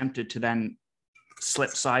always tempted to then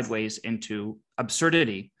slip sideways into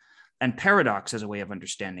absurdity and paradox as a way of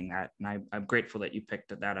understanding that, and I'm grateful that you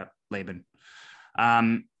picked that up, Laban.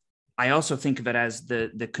 I also think of it as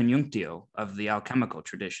the conjunctio of the alchemical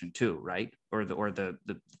tradition too, right? Or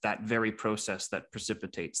that very process that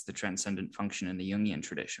precipitates the transcendent function in the Jungian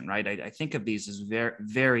tradition, right? I think of these as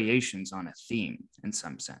variations on a theme in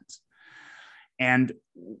some sense. And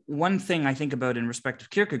one thing I think about in respect of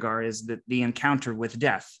Kierkegaard is that the encounter with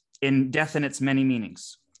death in its many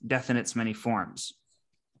meanings, death in its many forms,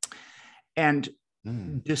 and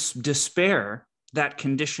despair, that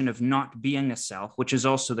condition of not being a self, which is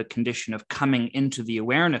also the condition of coming into the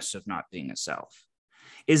awareness of not being a self,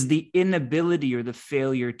 is the inability or the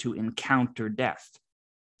failure to encounter death.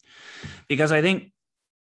 Because I think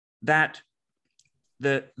that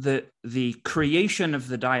the creation of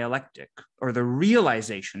the dialectic, or the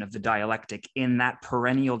realization of the dialectic in that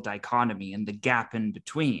perennial dichotomy and the gap in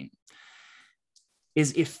between,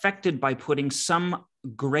 is effected by putting some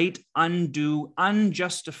great undue,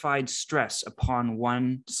 unjustified stress upon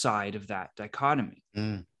one side of that dichotomy.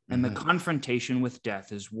 And the confrontation with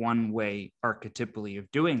death is one way archetypally of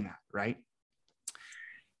doing that, right?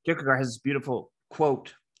 Kierkegaard has this beautiful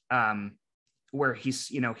quote where he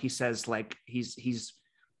says, like, he's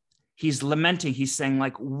lamenting, he's saying,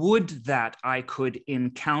 like, would that I could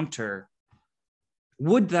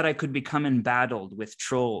become embattled with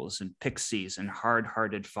trolls and pixies and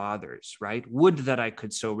hard-hearted fathers, right? Would that I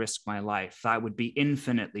could so risk my life. That would be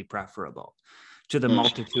infinitely preferable to the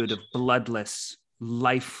multitude of bloodless,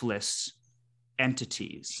 lifeless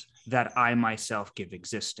entities that I myself give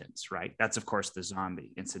existence, right? That's, of course, the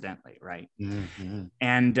zombie, incidentally, right?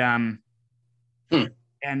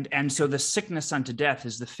 And so the sickness unto death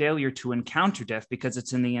is the failure to encounter death, because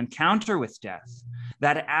it's in the encounter with death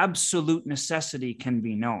that absolute necessity can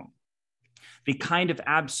be known. The kind of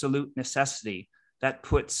absolute necessity that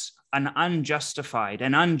puts an unjustified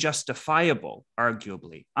and unjustifiable,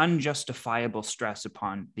 arguably, unjustifiable stress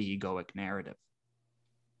upon the egoic narrative.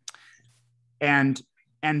 And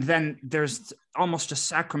then there's almost a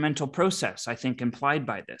sacramental process, I think, implied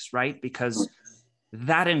by this, right? Because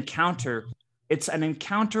that encounter, it's an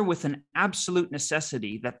encounter with an absolute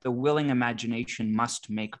necessity that the willing imagination must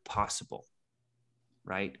make possible,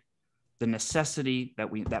 right? The necessity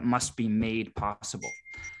that must be made possible.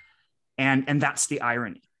 And that's the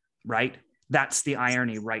irony, right? That's the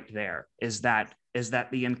irony right there, is that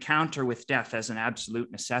the encounter with death as an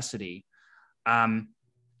absolute necessity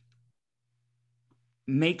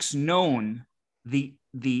makes known the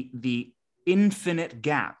infinite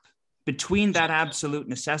gap between that absolute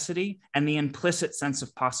necessity and the implicit sense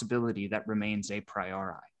of possibility that remains a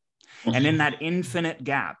priori. And in that infinite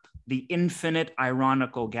gap, the infinite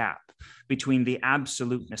ironical gap between the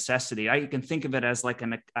absolute necessity, you can think of it as like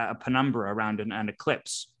a penumbra around an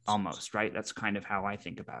eclipse almost, right? That's kind of how I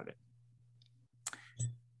think about it.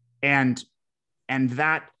 And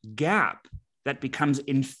that gap that becomes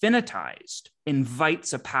infinitized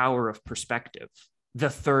invites a power of perspective, the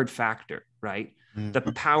third factor, right? The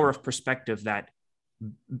power of perspective that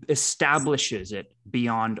establishes it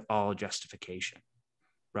beyond all justification,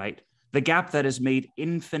 right? The gap that is made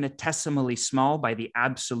infinitesimally small by the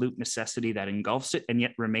absolute necessity that engulfs it, and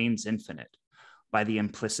yet remains infinite by the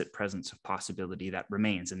implicit presence of possibility that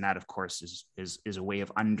remains. And that, of course, is a way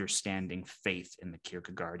of understanding faith in the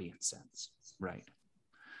Kierkegaardian sense, right?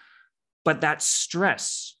 But that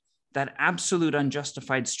stress, that absolute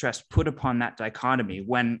unjustified stress put upon that dichotomy,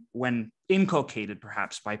 when inculcated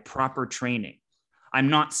perhaps by proper training, I'm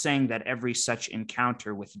not saying that every such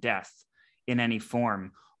encounter with death in any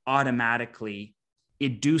form automatically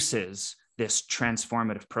educes this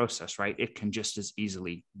transformative process, right? It can just as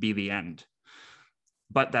easily be the end,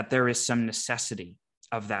 but that there is some necessity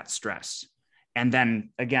of that stress. And then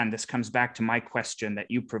again, this comes back to my question that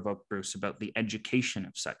you provoked, Bruce, about the education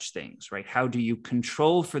of such things, right? How do you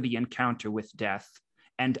control for the encounter with death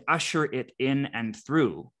and usher it in and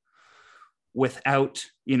through without,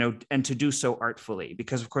 and to do so artfully?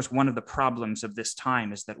 Because of course, one of the problems of this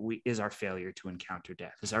time is that is our failure to encounter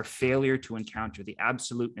death, is our failure to encounter the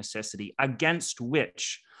absolute necessity against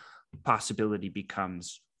which possibility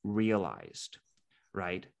becomes realized,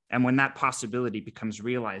 right? And when that possibility becomes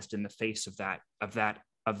realized in the face of that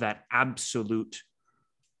absolute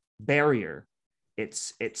barrier,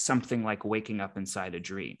 it's something like waking up inside a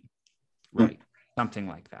dream, right? Something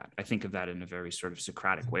like that. I think of that in a very sort of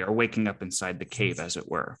Socratic way, or waking up inside the cave, as it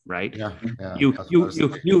were, right? Yeah. You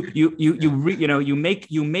make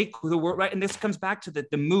the world, right? And this comes back to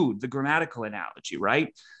the mood, the grammatical analogy,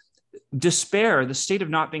 right? Despair, the state of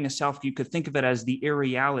not being a self, you could think of it as the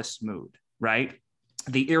irrealis mood, right?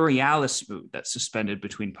 The irrealis mood that's suspended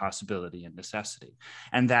between possibility and necessity,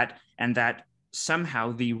 and that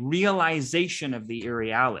somehow the realization of the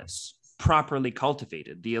irrealis properly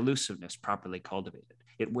cultivated, the elusiveness properly cultivated,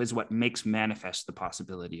 it was what makes manifest the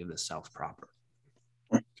possibility of the self proper.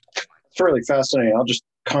 It's really fascinating. I'll just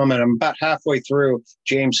comment. I'm about halfway through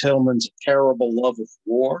James Hillman's Terrible Love of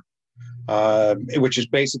War, which is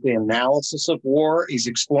basically analysis of war. He's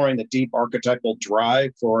exploring the deep archetypal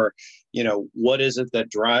drive for, what is it that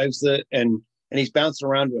drives it? And he's bouncing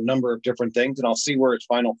around to a number of different things, and I'll see where his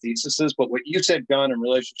final thesis is. But what you said, Gunn, in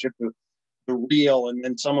relationship to the real, and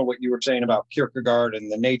then some of what you were saying about Kierkegaard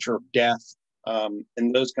and the nature of death, and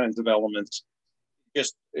those kinds of elements,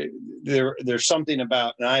 just there's something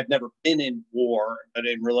about, and I've never been in war, but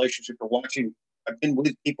in relationship to watching, I've been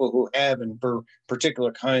with people who have, and for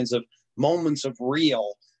particular kinds of moments of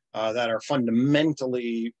real that are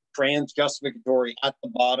fundamentally trans-justificatory at the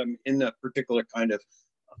bottom in a particular kind of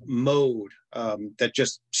mode that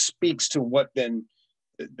just speaks to what then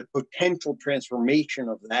the potential transformation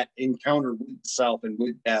of that encounter with self and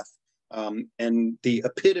with death, and the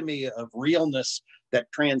epitome of realness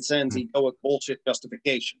that transcends egoic bullshit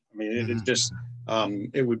justification. I mean, it is just,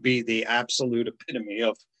 it would be the absolute epitome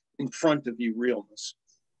of in front of you realness.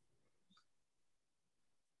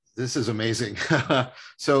 This is amazing.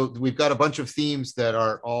 So we've got a bunch of themes that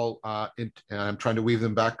are all, and I'm trying to weave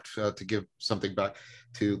them back to give something back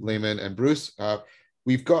to Layman and Bruce.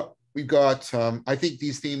 We've got. I think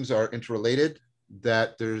these themes are interrelated.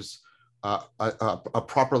 That there's a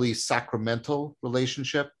properly sacramental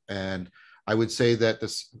relationship, and I would say that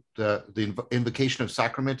the invocation of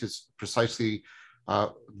sacrament is precisely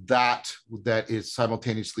that is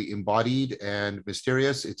simultaneously embodied and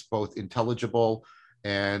mysterious. It's both intelligible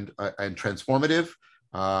and transformative,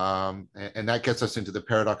 and that gets us into the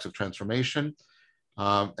paradox of transformation.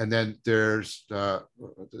 And then there's the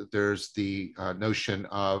notion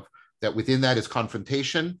of that within that is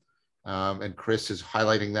confrontation, and Chris is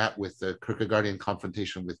highlighting that with the Kierkegaardian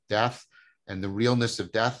confrontation with death and the realness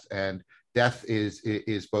of death. And death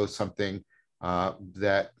is both something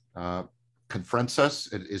that confronts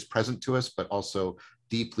us, it is present to us, but also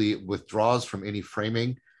deeply withdraws from any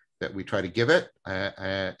framing that we try to give it.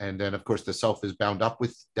 And then, of course, the self is bound up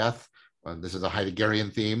with death. This is a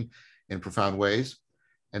Heideggerian theme in profound ways.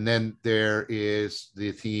 And then there is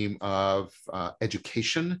the theme of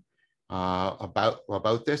education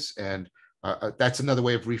about this. And that's another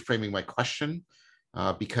way of reframing my question,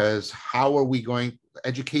 because how are we going,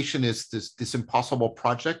 education is this impossible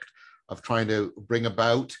project of trying to bring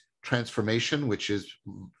about transformation, which is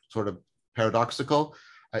sort of paradoxical.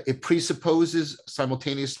 It presupposes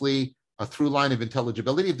simultaneously a through line of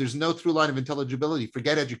intelligibility. If there's no through line of intelligibility,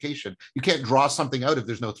 forget education. You can't draw something out if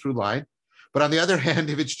there's no through line. But on the other hand,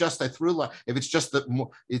 if it's just a through line, if it's just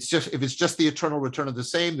the eternal return of the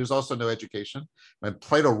same, there's also no education. And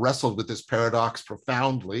Plato wrestled with this paradox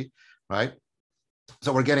profoundly, right?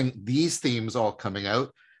 So we're getting these themes all coming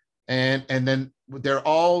out, and then they're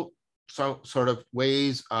all sort of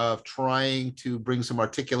ways of trying to bring some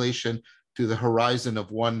articulation to the horizon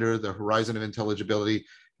of wonder, the horizon of intelligibility,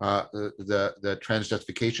 the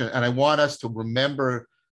transjustification. And I want us to remember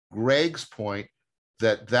Greg's point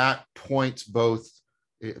that points both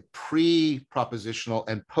pre-propositional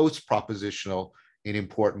and post-propositional in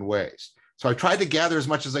important ways. So I tried to gather as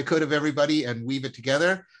much as I could of everybody and weave it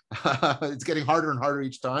together. It's getting harder and harder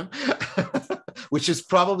each time, which is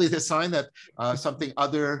probably the sign that something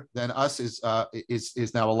other than us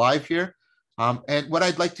is now alive here. And what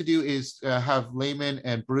I'd like to do is have Layman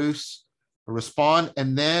and Bruce respond,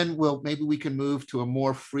 and then maybe we can move to a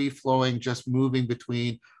more free-flowing, just moving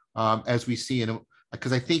between as we see in,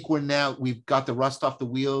 because I think we've got the rust off the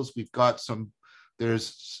wheels. We've got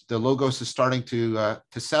the logos is starting to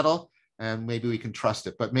settle, and maybe we can trust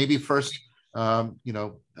it. But maybe first,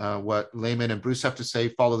 what Layman and Bruce have to say,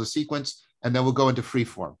 follow the sequence, and then we'll go into free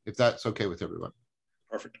form, if that's okay with everyone.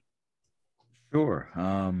 Perfect. Sure.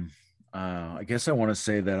 I guess I want to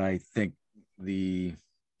say that I think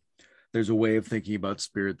there's a way of thinking about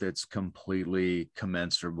spirit that's completely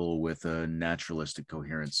commensurable with a naturalistic,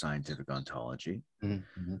 coherent scientific ontology.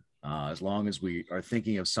 Mm-hmm. As long as we are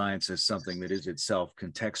thinking of science as something that is itself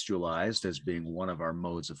contextualized as being one of our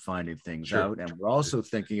modes of finding things out. And we're also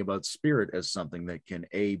thinking about spirit as something that can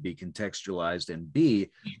A, be contextualized, and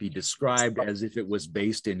B, be described as if it was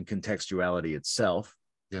based in contextuality itself.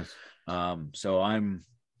 Yes. So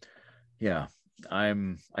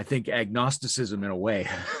I think agnosticism in a way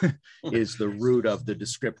is the root of the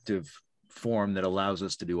descriptive form that allows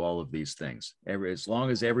us to do all of these things. As long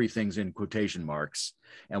as everything's in quotation marks,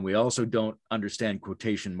 and we also don't understand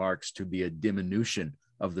quotation marks to be a diminution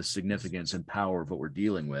of the significance and power of what we're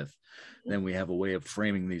dealing with, then we have a way of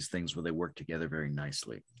framing these things where they work together very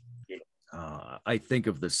nicely. I think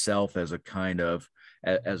of the self as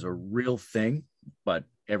as a real thing, but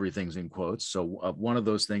everything's in quotes. So one of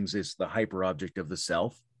those things is the hyper object of the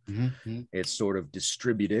self. Mm-hmm. It's sort of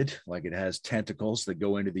distributed, like it has tentacles that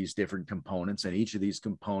go into these different components, and each of these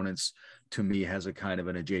components to me has a kind of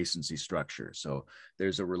an adjacency structure. So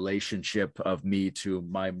there's a relationship of me to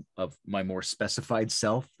my more specified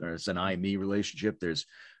self. There's an I-me relationship. There's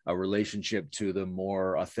a relationship to the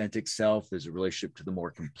more authentic self. There's a relationship to the more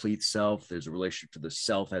complete self. There's a relationship to the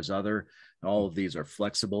self as other. And all of these are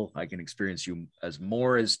flexible. I can experience you as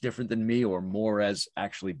more as different than me, or more as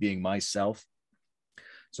actually being myself.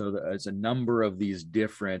 So there's a number of these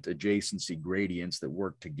different adjacency gradients that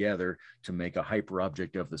work together to make a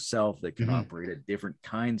hyperobject of the self that can operate at different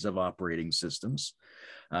kinds of operating systems.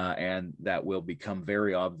 And that will become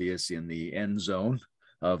very obvious in the end zone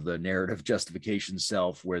of the narrative justification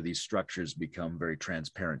self, where these structures become very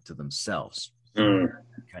transparent to themselves. Kind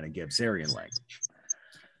of Gibbsarian language.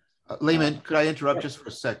 Layman, could I interrupt just for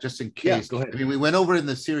a sec, just in case? Yeah, go ahead. I mean, we went over in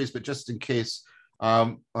the series, but just in case,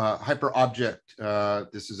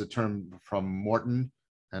 hyperobject, this is a term from Morton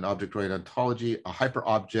and object-oriented ontology. A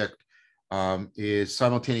hyperobject is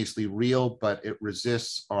simultaneously real, but it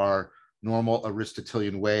resists our normal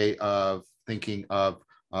Aristotelian way of thinking of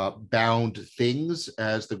bound things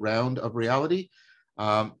as the ground of reality.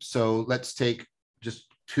 So let's take just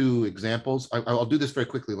two examples. I'll do this very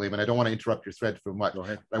quickly, Layman. I don't want to interrupt your thread for much. Go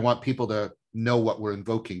ahead. I want people to know what we're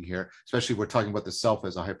invoking here, especially if we're talking about the self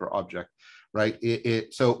as a hyperobject, right?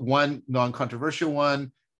 So one non-controversial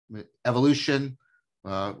one, evolution.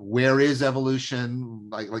 Where is evolution?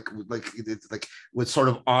 Like it's like it's sort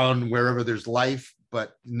of on wherever there's life,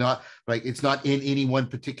 but not like it's not in any one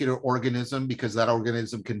particular organism, because that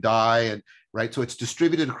organism can die, and right. So it's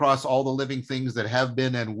distributed across all the living things that have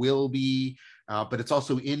been and will be. But it's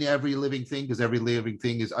also in every living thing, because every living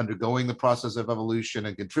thing is undergoing the process of evolution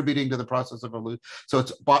and contributing to the process of evolution. So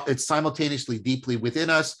it's simultaneously deeply within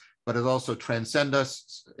us, but it also transcends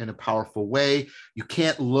us in a powerful way. You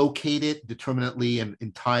can't locate it determinately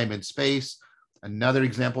in time and space. Another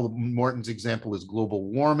example, Morton's example, is global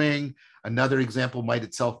warming. Another example might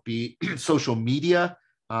itself be social media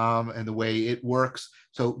and the way it works.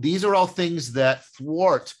 So these are all things that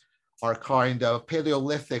thwart our kind of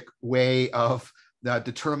Paleolithic way of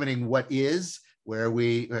determining what is, where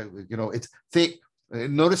we, it's think.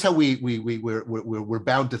 Notice how we're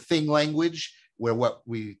bound to thing language, where what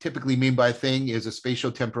we typically mean by thing is a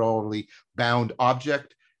spatio-temporally bound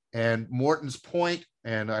object. And Morton's point,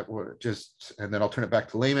 and then I'll turn it back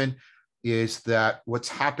to Layman, is that what's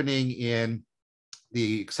happening in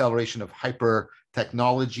the acceleration of hyper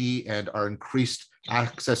technology and our increased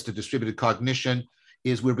access to distributed cognition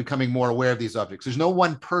is we're becoming more aware of these objects. There's no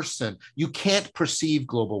one person. You can't perceive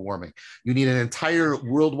global warming. You need an entire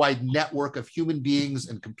worldwide network of human beings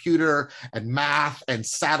and computer and math and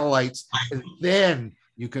satellites, and then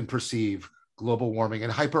you can perceive global warming.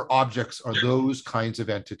 And hyper objects are those kinds of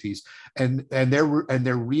entities, and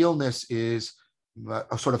their realness is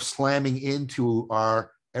sort of slamming into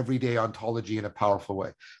our everyday ontology in a powerful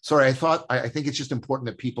way. Sorry, I think it's just important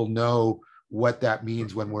that people know what that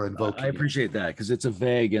means when we're invoking. I appreciate that, because it's a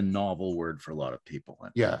vague and novel word for a lot of people.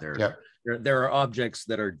 There are objects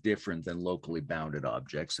that are different than locally bounded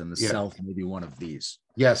objects, and the self may be one of these.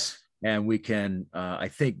 Yes. And we can, I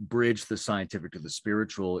think, bridge the scientific to the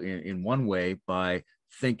spiritual in one way by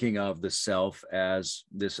thinking of the self as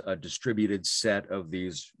this distributed set of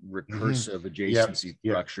these recursive adjacency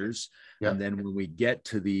structures. And then when we get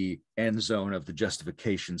to the end zone of the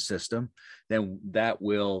justification system, then that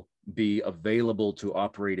will be available to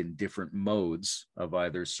operate in different modes of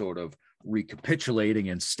either sort of recapitulating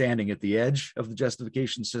and standing at the edge of the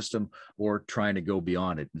justification system, or trying to go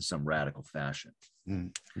beyond it in some radical fashion.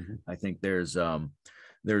 Mm-hmm. I think there's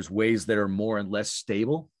ways that are more and less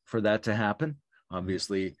stable for that to happen.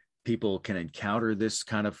 Obviously, people can encounter this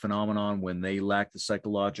kind of phenomenon when they lack the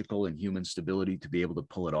psychological and human stability to be able to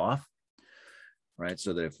pull it off, right?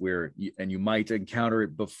 So that you might encounter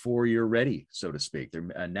it before you're ready, so to speak.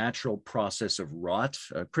 There's a natural process of rot.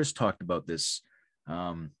 Chris talked about this,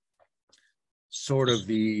 sort of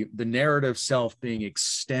the narrative self being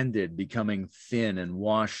extended, becoming thin and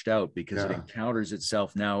washed out because it encounters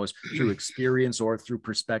itself now as through experience or through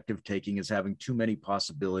perspective taking as having too many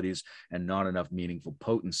possibilities and not enough meaningful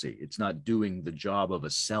potency. It's not doing the job of a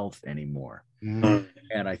self anymore. Mm-hmm.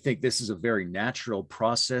 And I think this is a very natural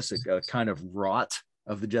process, a kind of rot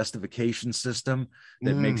of the justification system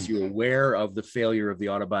that makes you aware of the failure of the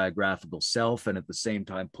autobiographical self, and at the same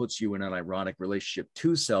time puts you in an ironic relationship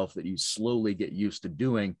to self that you slowly get used to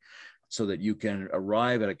doing, so that you can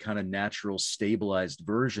arrive at a kind of natural stabilized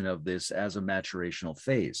version of this as a maturational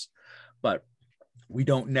phase. But we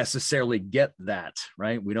don't necessarily get that,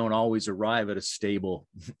 right? We don't always arrive at a stable,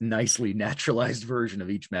 nicely naturalized version of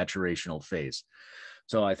each maturational phase.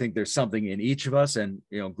 So I think there's something in each of us, and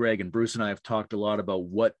Greg and Bruce and I have talked a lot about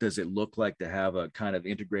what does it look like to have a kind of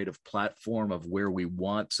integrative platform of where we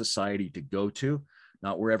want society to go to,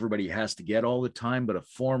 not where everybody has to get all the time, but a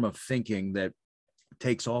form of thinking that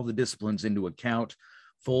takes all the disciplines into account,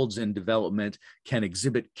 folds in development, can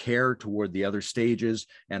exhibit care toward the other stages,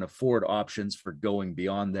 and afford options for going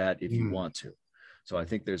beyond that if you want to. So I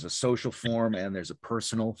think there's a social form and there's a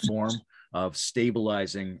personal form of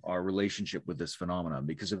stabilizing our relationship with this phenomenon,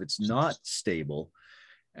 because if it's not stable,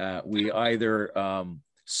 we either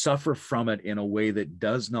suffer from it in a way that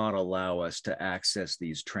does not allow us to access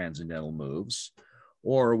these transcendental moves,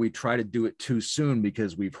 or we try to do it too soon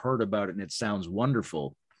because we've heard about it and it sounds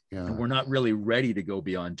wonderful. And we're not really ready to go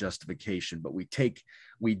beyond justification, but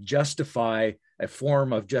we justify a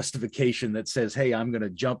form of justification that says, hey, I'm going to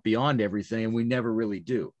jump beyond everything, and we never really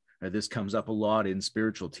do. This comes up a lot in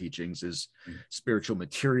spiritual teachings, is spiritual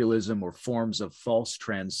materialism or forms of false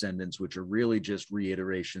transcendence, which are really just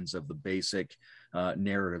reiterations of the basic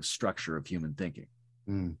narrative structure of human thinking.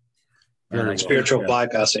 Spiritual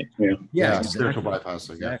bypassing. Exactly. Spiritual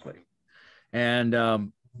bypassing. Exactly.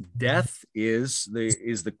 And death is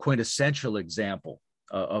the quintessential example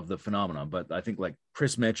of the phenomenon. But I think, like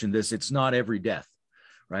Chris mentioned this, it's not every death.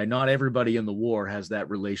 Right? Not everybody in the war has that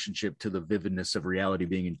relationship to the vividness of reality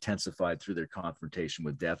being intensified through their confrontation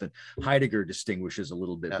with death. And Heidegger distinguishes a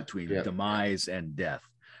little bit between demise and death,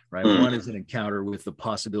 right? One is an encounter with the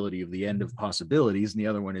possibility of the end of possibilities, and the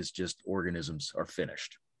other one is just organisms are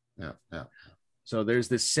finished. So there's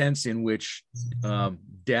this sense in which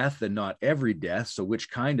death, and not every death, so which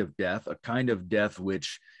kind of death? A kind of death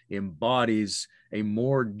which embodies a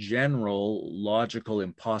more general logical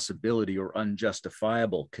impossibility or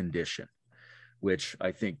unjustifiable condition, which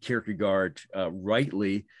I think Kierkegaard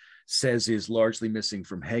rightly says is largely missing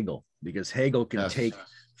from Hegel, because Hegel can take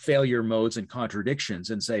failure modes and contradictions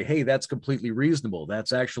and say, hey, that's completely reasonable.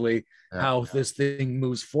 That's actually how this thing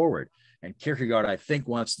moves forward. And Kierkegaard, I think,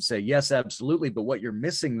 wants to say, yes, absolutely. But what you're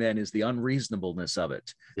missing then is the unreasonableness of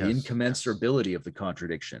it, the incommensurability of the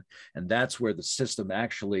contradiction. And that's where the system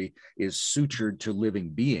actually is sutured to living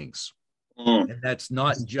beings. And that's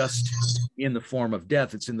not just in the form of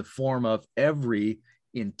death. It's in the form of every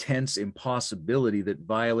intense impossibility that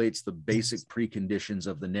violates the basic preconditions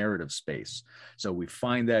of the narrative space. So we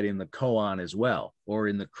find that in the koan as well, or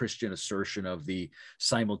in the Christian assertion of the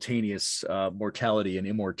simultaneous mortality and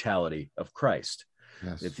immortality of Christ.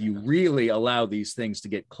 If you really allow these things to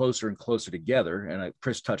get closer and closer together, and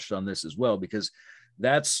Chris touched on this as well, because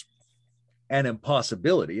that's an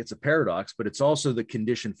impossibility. It's a paradox, but it's also the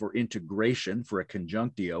condition for integration, for a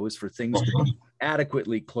conjunctio, is for things to be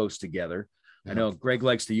adequately close together. I know Greg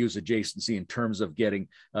likes to use adjacency in terms of getting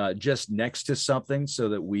just next to something so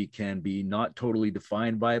that we can be not totally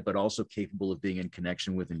defined by it, but also capable of being in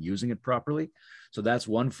connection with and using it properly. So that's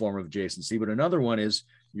one form of adjacency. But another one is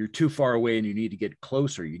you're too far away and you need to get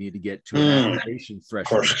closer. You need to get to an activation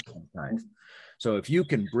threshold of some kind. So if you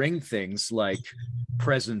can bring things like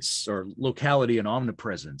presence or locality and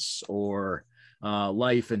omnipresence, or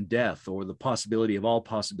life and death, or the possibility of all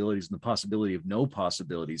possibilities and the possibility of no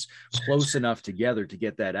possibilities close enough together to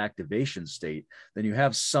get that activation state, then you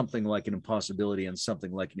have something like an impossibility and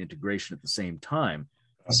something like an integration at the same time.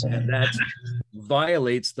 And that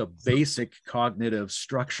violates the basic cognitive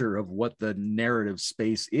structure of what the narrative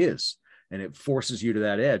space is. And it forces you to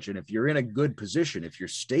that edge. And if you're in a good position, if you're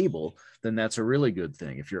stable, then that's a really good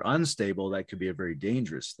thing. If you're unstable, that could be a very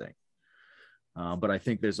dangerous thing. But I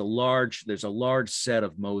think there's a large set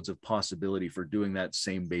of modes of possibility for doing that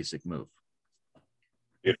same basic move.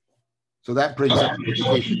 So that brings up the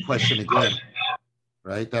education question again,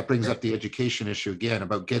 right? That brings up the education issue again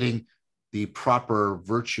about getting the proper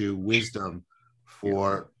virtue, wisdom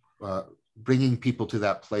for bringing people to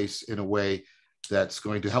that place in a way that's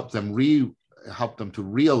going to help them to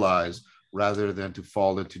realize, rather than to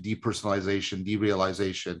fall into depersonalization,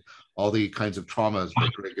 derealization, all the kinds of traumas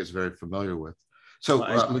that Greg is very familiar with. So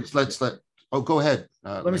go ahead.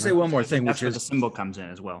 Let me say one more thing, That's which where is the symbol comes in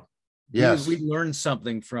as well. Yes, we learned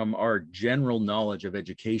something from our general knowledge of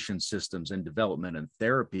education systems and development and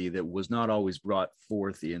therapy that was not always brought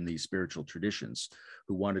forth in these spiritual traditions,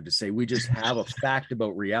 who wanted to say, we just have a fact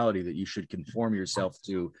about reality that you should conform yourself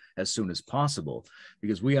to as soon as possible,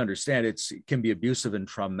 because we understand it can be abusive and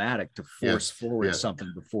traumatic to force forward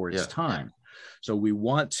something before it's time. So we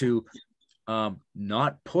want to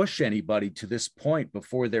not push anybody to this point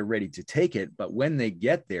before they're ready to take it. But when they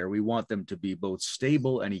get there, we want them to be both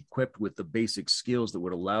stable and equipped with the basic skills that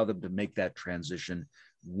would allow them to make that transition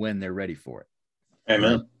when they're ready for it.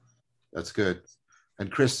 Amen. That's good.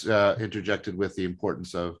 And Chris interjected with the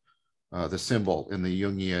importance of the symbol in the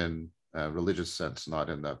Jungian religious sense, not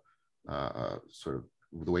in the sort of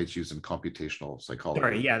the way it's used in computational psychology.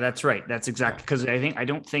 Sorry, yeah, that's right. That's exactly, because I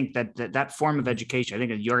don't think that form of education, I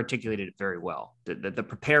think you articulated it very well. The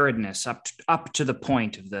preparedness up to the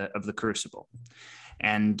point of the crucible,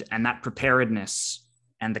 and that preparedness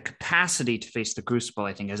and the capacity to face the crucible,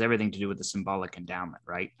 I think, has everything to do with the symbolic endowment,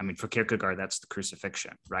 right? I mean, for Kierkegaard, that's the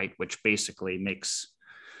crucifixion, right? Which basically makes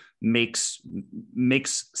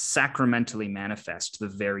sacramentally manifest the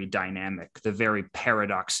very dynamic, the very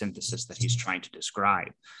paradox synthesis that he's trying to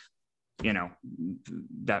describe. You know,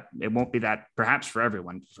 that it won't be that perhaps for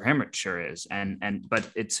everyone. For him, it sure is. But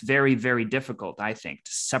it's very, very difficult, I think,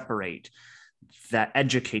 to separate that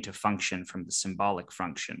educative function from the symbolic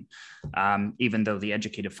function, even though the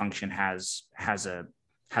educative function has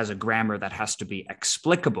a grammar that has to be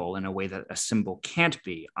explicable in a way that a symbol can't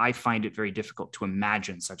be. I find it very difficult to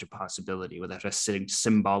imagine such a possibility without a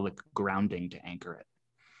symbolic grounding to anchor it.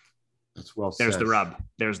 That's well said.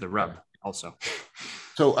 There's the rub also.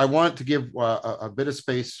 So I want to give a bit of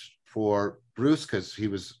space for Bruce, because he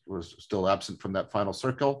was still absent from that final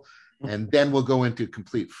circle. And then we'll go into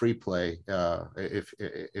complete free play if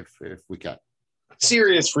we can.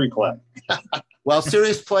 Serious free play. Well,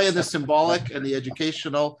 serious play and the symbolic and the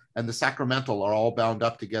educational and the sacramental are all bound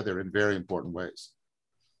up together in very important ways.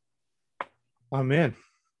 Amen.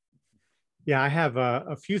 Yeah, I have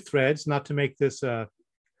a few threads, not to make this a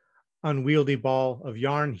unwieldy ball of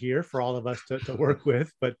yarn here for all of us to work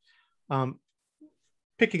with, but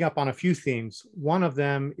picking up on a few themes. One of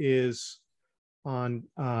them is on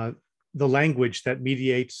the language that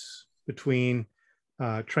mediates between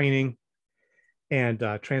training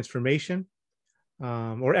and transformation,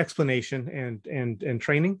 or explanation and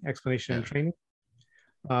training, explanation and training.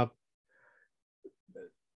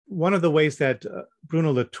 One of the ways that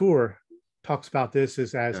Bruno Latour talks about this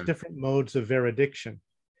is as different modes of verediction,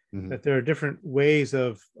 that there are different ways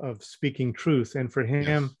of speaking truth. And for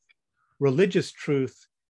him, religious truth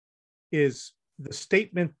is the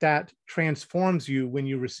statement that transforms you when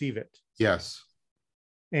you receive it. Yes.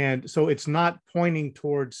 And so it's not pointing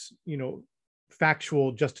towards,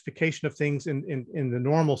 factual justification of things in the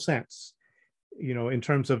normal sense, in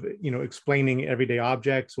terms of, explaining everyday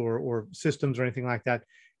objects or systems or anything like that.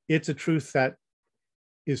 It's a truth that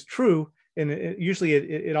is true. And usually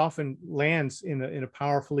it often lands in a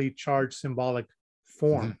powerfully charged symbolic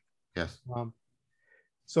form. Yes.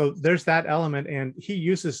 So there's that element. And he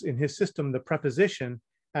uses in his system the preposition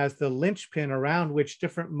as the linchpin around which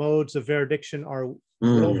different modes of verediction are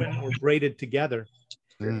woven or braided together.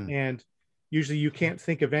 And usually you can't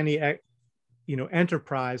think of any,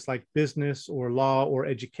 enterprise like business or law or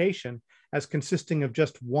education as consisting of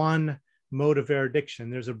just one mode of verediction.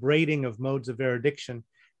 There's a braiding of modes of verediction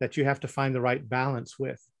that you have to find the right balance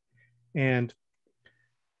with. And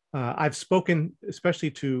I've spoken,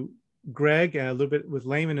 especially to Greg, and a little bit with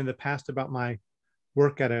Layman in the past, about my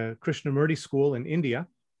work at a Krishnamurti school in India,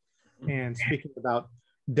 and speaking about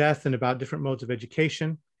death and about different modes of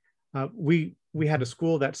education. We had a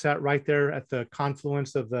school that sat right there at the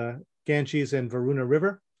confluence of the Ganges and Varuna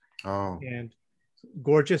River. Oh. And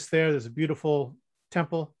gorgeous there. There's a beautiful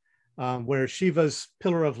temple where Shiva's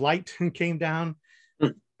pillar of light came down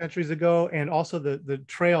centuries ago. And also the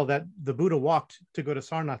trail that the Buddha walked to go to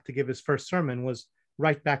Sarnath to give his first sermon was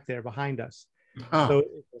right back there behind us. Oh.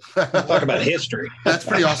 So, talk about history. That's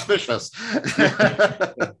pretty auspicious.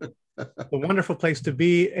 A wonderful place to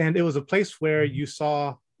be. And it was a place where you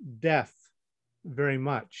saw death very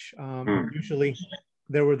much. Usually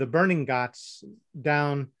there were the burning ghats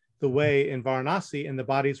down the way in Varanasi, and the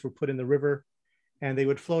bodies were put in the river and they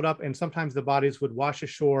would float up, and sometimes the bodies would wash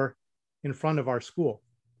ashore in front of our school.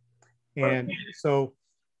 And so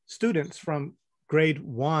students from grade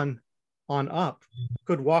 1 on up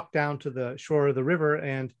could walk down to the shore of the river,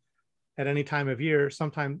 and at any time of year,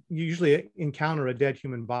 sometime you usually encounter a dead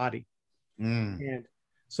human body. And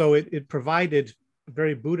so it provided a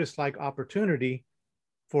very Buddhist-like opportunity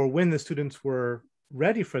for when the students were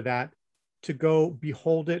ready for that to go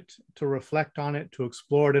behold it, to reflect on it, to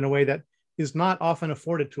explore it in a way that is not often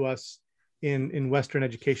afforded to us in Western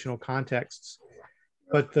educational contexts.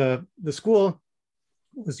 But the school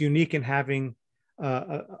was unique in having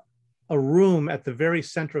a room at the very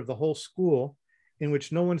center of the whole school in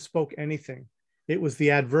which no one spoke anything. It was the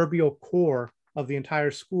adverbial core of the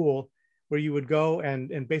entire school, where you would go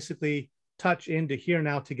and basically touch into here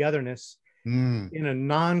now togetherness in a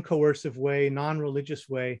non-coercive way, non-religious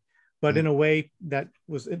way, but in a way that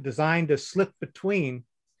was designed to slip between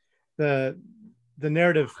the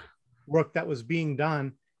narrative work that was being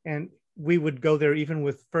done. And we would go there even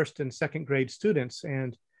with first and second grade students.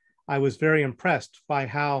 And I was very impressed by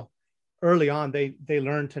how early on they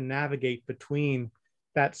learned to navigate between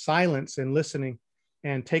that silence and listening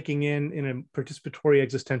and taking in a participatory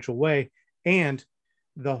existential way, and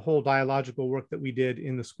the whole dialogical work that we did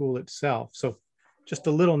in the school itself. So just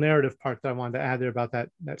a little narrative part that I wanted to add there about that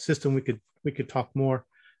system. We could talk more.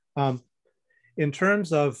 In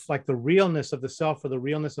terms of like the realness of the self or the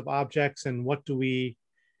realness of objects, and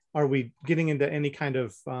are we getting into any kind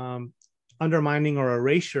of undermining or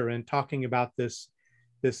erasure and talking about this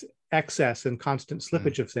excess and constant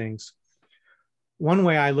slippage of things? One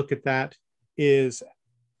way I look at that is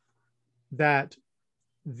that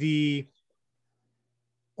the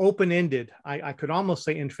open-ended, I could almost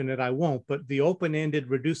say infinite, I won't, but the open-ended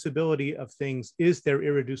reducibility of things is their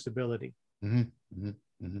irreducibility.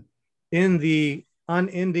 In the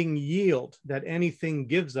unending yield that anything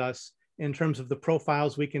gives us in terms of the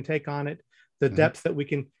profiles we can take on it, the depth that we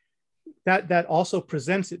can, that also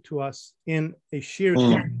presents it to us in a sheer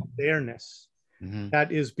bareness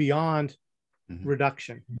that is beyond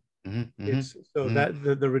reduction. So that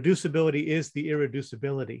the reducibility is the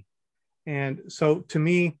irreducibility. And so to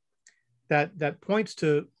me, that points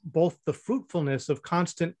to both the fruitfulness of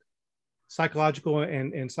constant psychological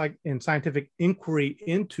and scientific inquiry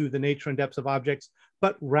into the nature and depths of objects,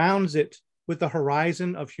 but rounds it with the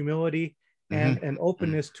horizon of humility and an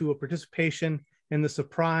openness to a participation in the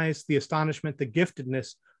surprise, the astonishment, the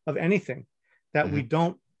giftedness of anything that we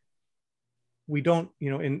don't,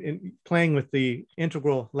 in playing with the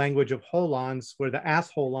integral language of holons, where the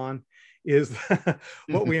assholon is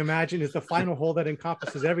what we imagine is the final whole that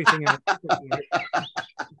encompasses everything.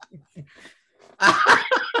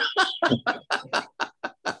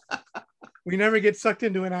 We never get sucked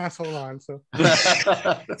into an asshole on. So that's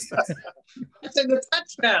in the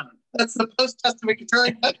touchdown. That's the post-testament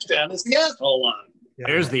controlling touchdown. Is the asshole on? Yeah.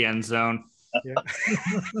 There's the end zone. Yeah,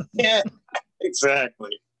 yeah,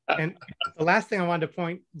 exactly. And the last thing I wanted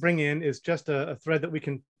to bring in is just a thread that we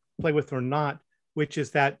can play with or not, which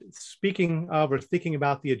is that speaking of or thinking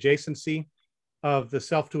about the adjacency of the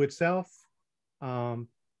self to itself,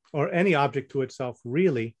 or any object to itself,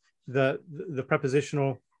 really, the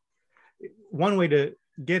prepositional, one way to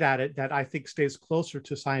get at it that I think stays closer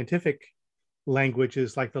to scientific language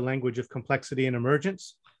is like the language of complexity and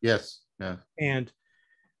emergence. Yes. Yeah. And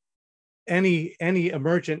any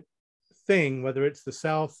emergent thing, whether it's the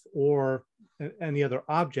self or any other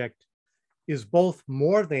object, is both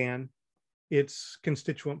more than its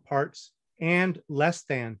constituent parts and less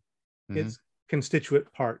than its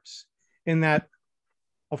constituent parts. In that,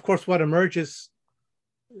 of course, what emerges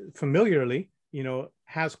familiarly,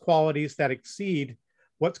 has qualities that exceed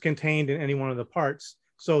what's contained in any one of the parts.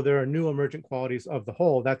 So there are new emergent qualities of the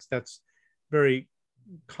whole. That's very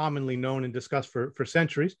commonly known and discussed for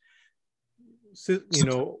centuries.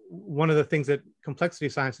 So, one of the things that complexity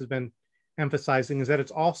science has been emphasizing is that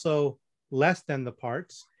it's also less than the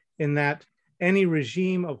parts, in that any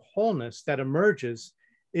regime of wholeness that emerges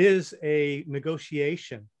is a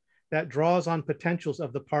negotiation that draws on potentials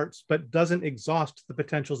of the parts, but doesn't exhaust the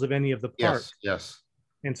potentials of any of the parts. Yes.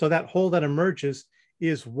 And so that whole that emerges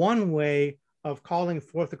is one way of calling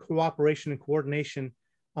forth a cooperation and coordination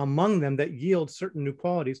among them that yields certain new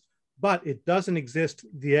qualities, but it doesn't exist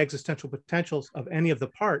the existential potentials of any of the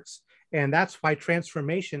parts. And that's why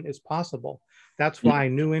transformation is possible. That's why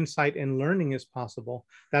new insight and learning is possible.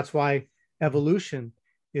 That's why evolution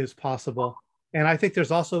is possible. And I think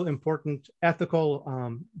there's also important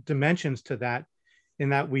ethical dimensions to that, in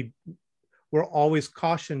that we're always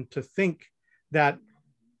cautioned to think that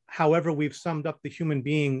however we've summed up the human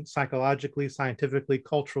being psychologically, scientifically,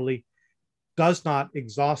 culturally, does not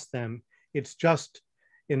exhaust them. It's just,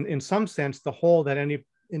 in some sense, the whole that any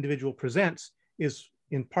individual presents is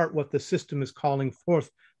in part what the system is calling forth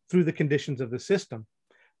through the conditions of the system,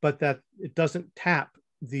 but that it doesn't tap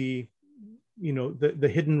the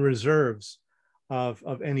hidden reserves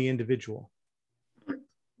of any individual.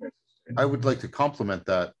 I would like to complement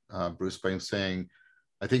that, Bruce, by saying,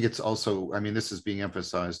 I think it's also, I mean, this is being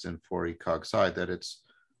emphasized in 4ECOG side, that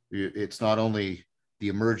it's not only the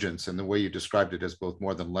emergence, and the way you described it as both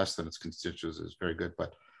more than less than its constituents is very good,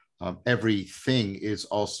 but everything is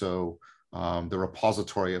also the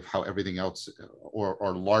repository of how everything else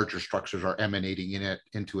or larger structures are emanating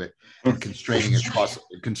into it and constraining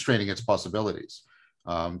its possibilities.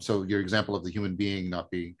 So your example of the human being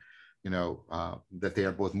not being, that they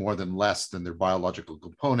are both more than less than their biological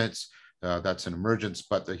components, that's an emergence,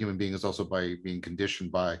 but the human being is also by being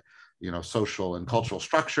conditioned by, social and cultural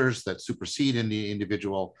structures that supersede in the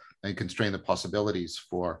individual and constrain the possibilities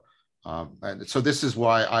for. And so this is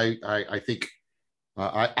why I think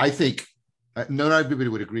not everybody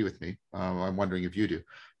would agree with me. I'm wondering if you do,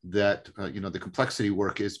 that the complexity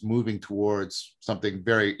work is moving towards something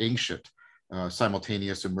very ancient,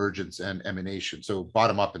 simultaneous emergence and emanation. So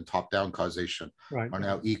bottom up and top down causation are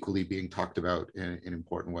now equally being talked about in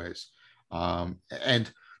important ways.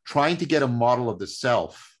 And trying to get a model of the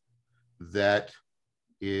self that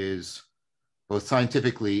is both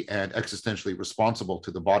scientifically and existentially responsible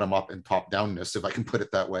to the bottom up and top downness, if I can put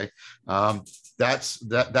it that way.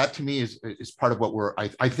 That to me is part of what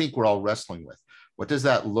I think we're all wrestling with. What does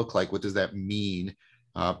that look like? What does that mean?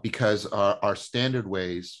 Because our standard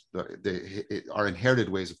ways, our inherited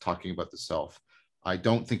ways of talking about the self, I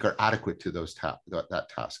don't think are adequate to that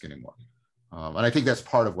task anymore. And I think that's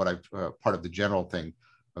part of what part of the general thing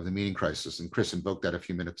of the meaning crisis. And Chris invoked that a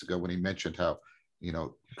few minutes ago when he mentioned how,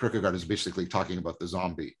 Kierkegaard is basically talking about the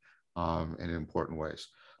zombie in important ways.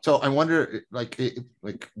 So I wonder,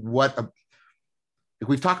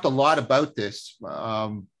 we've talked a lot about this,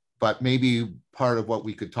 but maybe part of what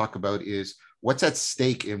we could talk about is what's at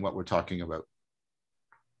stake in what we're talking about.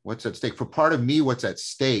 What's at stake? For part of me, what's at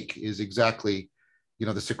stake is exactly,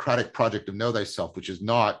 the Socratic project of know thyself, which is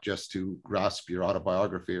not just to grasp your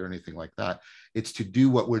autobiography or anything like that. It's to do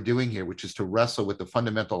what we're doing here, which is to wrestle with the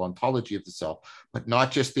fundamental ontology of the self, but not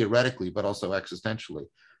just theoretically, but also existentially.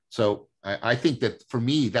 So I think that for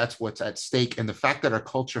me, that's what's at stake. And the fact that our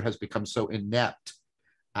culture has become so inept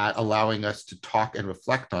at allowing us to talk and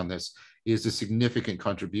reflect on this is a significant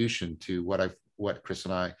contribution to what Chris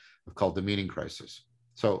and I have called the meaning crisis.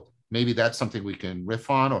 So maybe that's something we can riff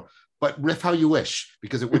on, but riff how you wish,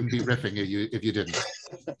 because it wouldn't be riffing if you didn't.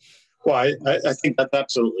 Well, I think that's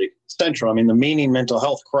absolutely central. I mean, the meaning mental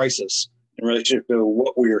health crisis in relationship to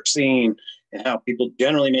what we are seeing and how people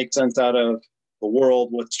generally make sense out of the world,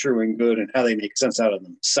 what's true and good, and how they make sense out of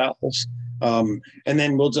themselves. And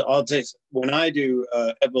then I'll say, when I do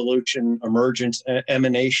evolution, emergence,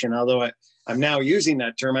 emanation, although I'm now using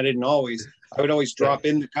that term, I would always drop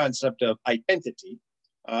in the concept of identity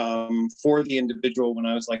for the individual when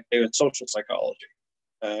I was in social psychology.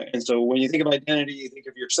 And so when you think of identity, you think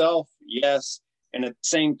of yourself, yes. And at the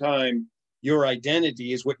same time, your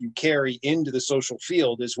identity is what you carry into the social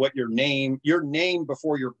field, is what your name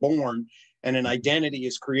before you're born, and an identity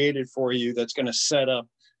is created for you that's going to set up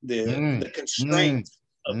the constraints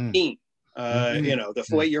of being. The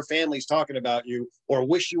way your family's talking about you, or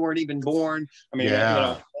wish you weren't even born. I mean,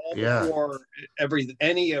 before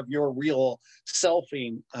any of your real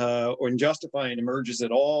selfing or justifying emerges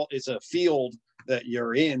at all, is a field that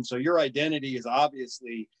you're in. So your identity is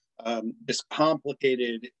obviously this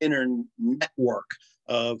complicated inner network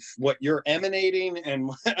of what you're emanating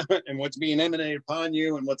and what's being emanated upon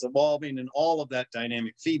you and what's evolving and all of that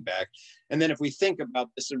dynamic feedback. And then if we think about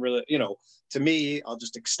this and really, to me, I'll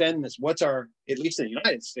just extend this. At least in the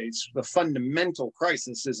United States, the fundamental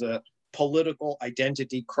crisis is a political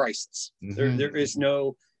identity crisis. Mm-hmm. There is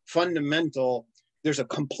no fundamental, there's a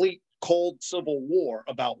complete cold civil war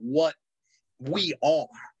about what we are,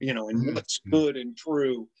 and what's good and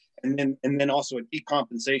true and then also a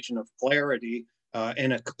decompensation of clarity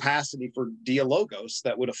and a capacity for dialogos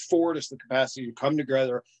that would afford us the capacity to come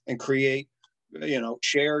together and create,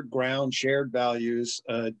 shared ground, shared values,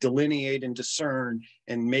 delineate and discern,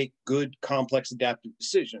 and make good, complex, adaptive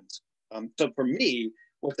decisions. So for me,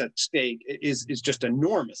 what's at stake is just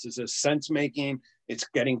enormous. It's a sense making. It's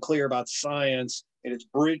getting clear about science, and it's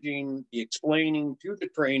bridging the explaining to the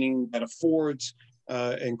training that affords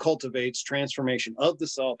and cultivates transformation of the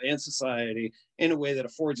self and society in a way that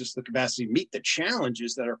affords us the capacity to meet the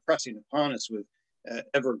challenges that are pressing upon us with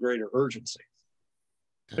ever greater urgency.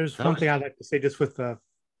 There's one thing I'd like to say, just with a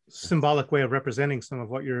symbolic way of representing some of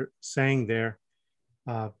what you're saying there.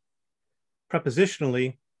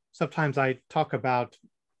 Prepositionally, sometimes I talk about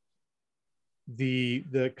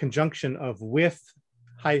the conjunction of with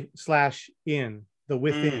 / in, the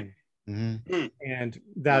within. Mm-hmm. And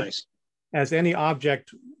that Nice. As any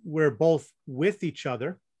object, we're both with each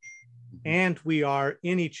other and we are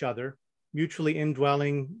in each other, mutually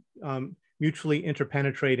indwelling, mutually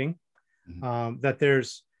interpenetrating, that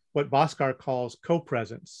there's what Bhaskar calls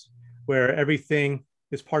co-presence, where everything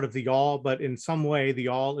is part of the all, but in some way the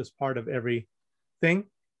all is part of everything.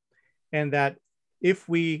 And that if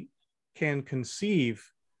we can conceive,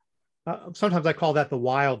 sometimes I call that the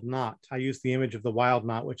wild knot. I use the image of the wild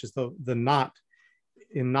knot, which is the knot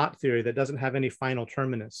in knot theory that doesn't have any final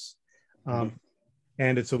terminus.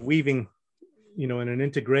 And it's a weaving, in an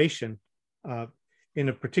integration in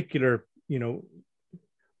a particular,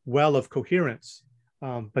 well of coherence,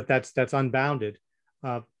 but that's unbounded.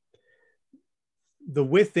 The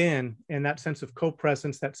within and that sense of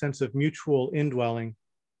co-presence, that sense of mutual indwelling,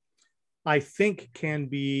 I think can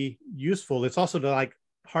be useful. It's also to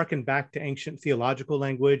harken back to ancient theological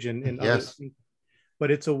language and yes. other,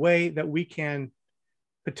 but it's a way that we can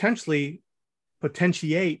potentially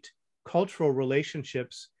potentiate cultural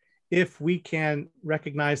relationships if we can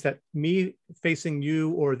recognize that me facing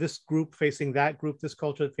you, or this group facing that group, this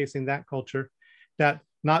culture facing that culture, that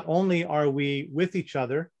not only are we with each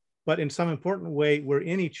other, but in some important way we're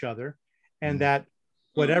in each other, and that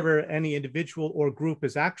whatever any individual or group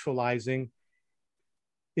is actualizing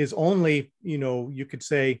is only, you could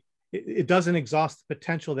say, it doesn't exhaust the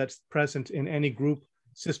potential that's present in any group,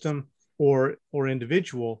 system, or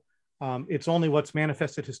individual. It's only what's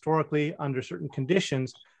manifested historically under certain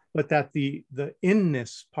conditions, but that the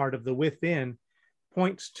inness part of the within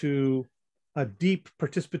points to a deep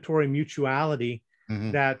participatory mutuality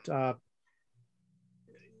that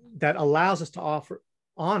allows us to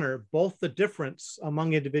honor both the difference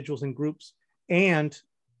among individuals and groups and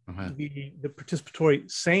the participatory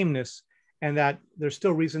sameness, and that there's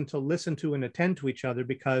still reason to listen to and attend to each other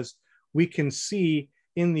because we can see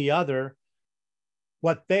in the other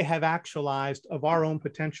what they have actualized of our own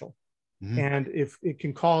potential. And if it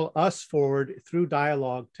can call us forward through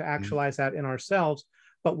dialogue to actualize that in ourselves,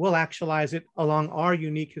 but we'll actualize it along our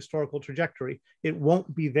unique historical trajectory. It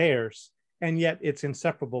won't be theirs, and yet it's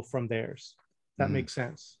inseparable from theirs. That makes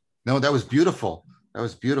sense. No, that was beautiful. That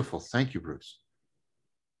was beautiful. Thank you, Bruce.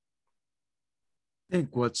 I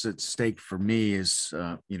think what's at stake for me is,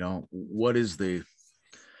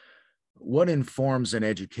 what informs an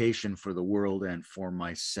education for the world and for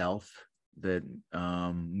myself that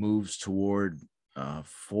moves toward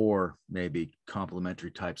 4 maybe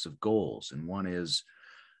complementary types of goals. And one is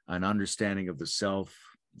an understanding of the self,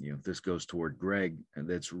 this goes toward Greg,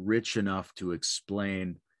 that's rich enough to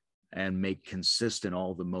explain and make consistent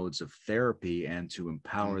all the modes of therapy and to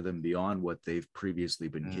empower them beyond what they've previously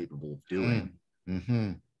been capable of doing.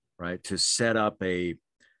 Right? To set up a,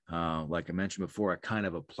 like I mentioned before, a kind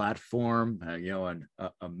of a platform, a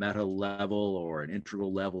meta level or an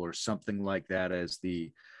integral level or something like that as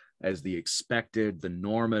the expected, the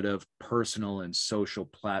normative, personal and social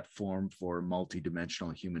platform for a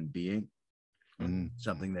multidimensional human being.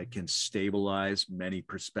 Something that can stabilize many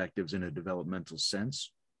perspectives in a developmental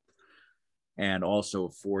sense. And also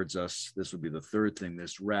affords us, this would be the third thing,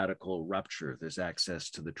 this radical rupture, this access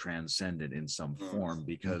to the transcendent in some form,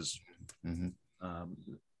 because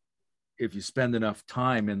if you spend enough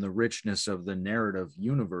time in the richness of the narrative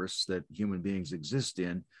universe that human beings exist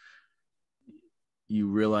in, you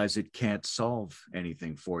realize it can't solve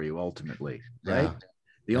anything for you ultimately, right?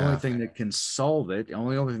 The only thing that can solve it, the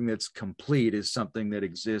only thing that's complete is something that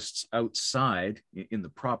exists outside, in the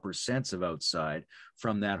proper sense of outside,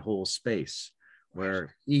 from that whole space,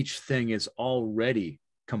 where each thing is already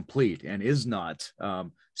complete and is not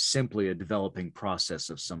simply a developing process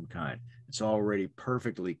of some kind. It's already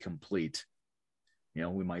perfectly complete.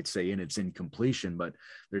 We might say in its incompletion, but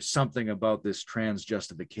there's something about this trans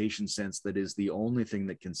justification sense that is the only thing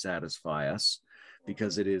that can satisfy us,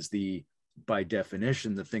 because it is by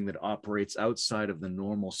definition, the thing that operates outside of the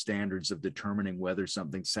normal standards of determining whether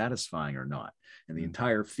something's satisfying or not. And the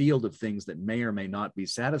entire field of things that may or may not be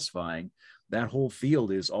satisfying, that whole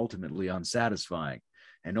field is ultimately unsatisfying.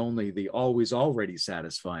 And only the always already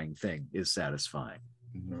satisfying thing is satisfying.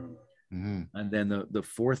 And then the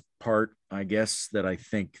fourth part, I guess, that I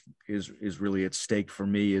think is really at stake for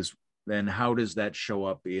me is then how does that show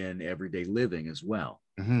up in everyday living as well?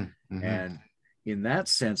 And in that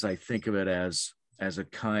sense, I think of it as a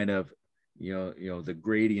kind of, the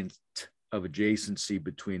gradient of adjacency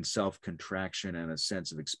between self-contraction and a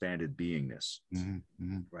sense of expanded beingness,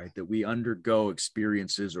 right? That we undergo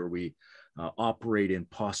experiences, or we operate in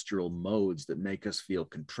postural modes that make us feel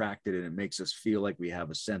contracted, and it makes us feel like we have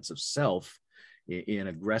a sense of self in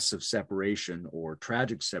aggressive separation or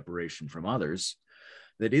tragic separation from others.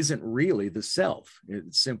 That isn't really the self.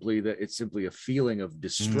 It's simply a feeling of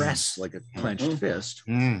distress, like a clenched fist.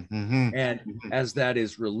 And as that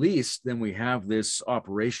is released, then we have this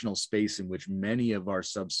operational space in which many of our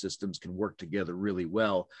subsystems can work together really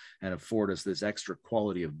well and afford us this extra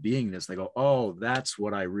quality of beingness. They go, oh, that's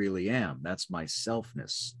what I really am. That's my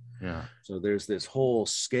selfness. Yeah. So there's this whole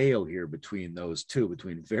scale here between those two,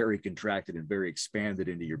 between very contracted and very expanded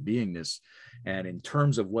into your beingness. And in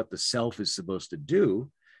terms of what the self is supposed to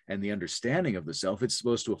do and the understanding of the self, it's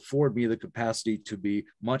supposed to afford me the capacity to be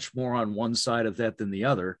much more on one side of that than the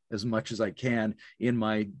other, as much as I can in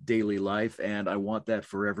my daily life. And I want that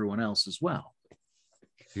for everyone else as well.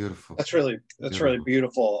 Beautiful. That's really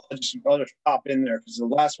beautiful. I'll just pop in there, because the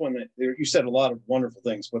last one that you said, a lot of wonderful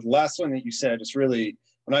things, but the last one that you said is really,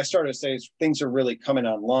 when I started to say things are really coming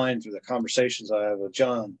online through the conversations I have with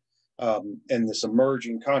John, and this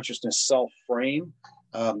emerging consciousness self frame.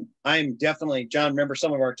 I'm definitely, John, remember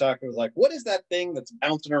some of our talk was like, what is that thing that's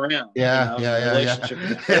bouncing around? Relationship.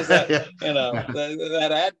 Is that,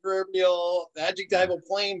 that adjectival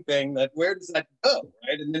plane thing, that where does that go,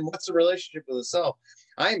 right? And then what's the relationship with the self?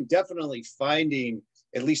 I'm definitely finding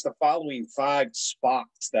at least the following 5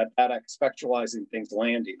 spots that spectralizing things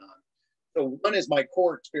landing on. So one is my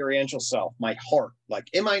core experiential self, my heart. Like,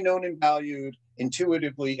 am I known and valued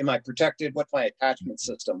intuitively? Am I protected? What's my attachment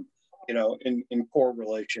system, in core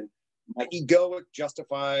relation? My egoic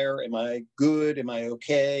justifier, am I good? Am I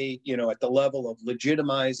okay? At the level of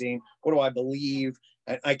legitimizing, what do I believe?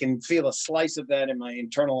 I can feel a slice of that in my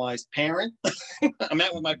internalized parent. I'm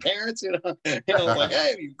out with my parents, like,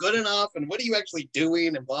 hey, are you good enough? And what are you actually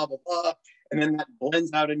doing? And blah, blah, blah. And then that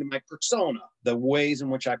blends out into my persona, the ways in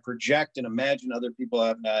which I project and imagine other people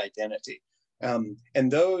have my identity.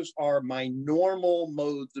 And those are my normal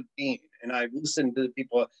modes of being. And I listen to the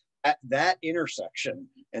people at that intersection,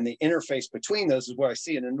 and the interface between those is where I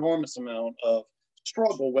see an enormous amount of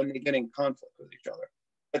struggle when they get in conflict with each other.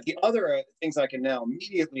 But the other things I can now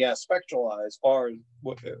immediately aspectualize are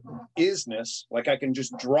isness. Like, I can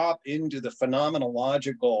just drop into the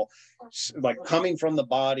phenomenological, like coming from the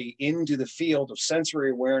body into the field of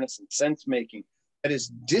sensory awareness and sense making that is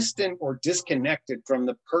distant or disconnected from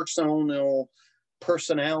the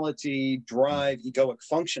personality, drive, egoic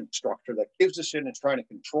function structure that gives us shit and it's trying to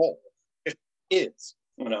control. It is,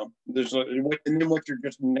 and then what you're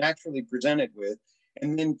just naturally presented with,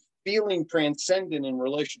 and then feeling transcendent in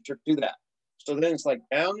relationship to that. So then it's like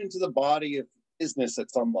down into the body of business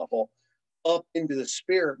at some level, up into the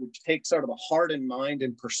spirit, which takes sort of the heart and mind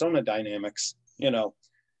and persona dynamics,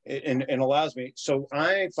 and allows me. So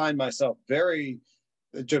I find myself I'm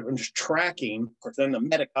just tracking, of course, then the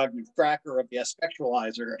metacognitive tracker of the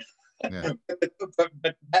aspectualizer. Yeah.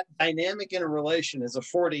 but that dynamic interrelation is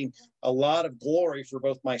affording a lot of glory for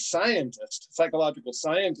both my psychological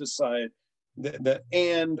scientist side,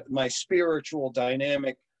 and my spiritual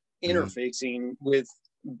dynamic interfacing with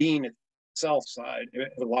being itself side, with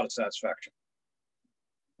a lot of satisfaction.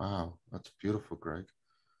 Wow, that's beautiful, Greg.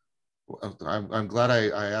 I'm glad I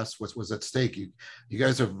asked what was at stake. You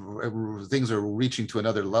guys things are reaching to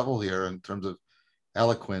another level here in terms of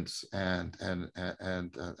eloquence and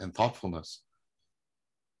thoughtfulness.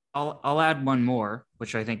 I'll add one more,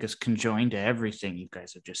 which I think is conjoined to everything you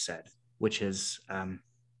guys have just said, which is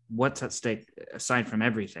what's at stake, aside from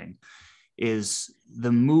everything, is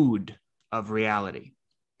the mood of reality.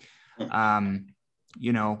 One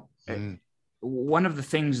of the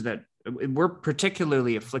things that we're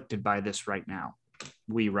particularly afflicted by this right now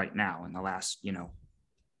in the last,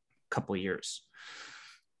 couple of years,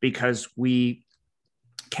 because we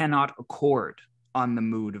cannot accord on the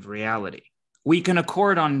mood of reality. We can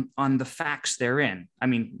accord on the facts therein. I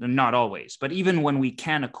mean, not always, but even when we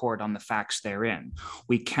can accord on the facts therein,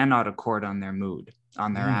 we cannot accord on their mood,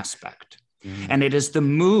 on their aspect. And it is the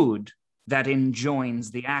mood that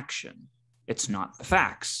enjoins the action. It's not the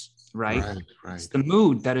facts, right? Right. It's the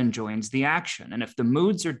mood that enjoins the action. And if the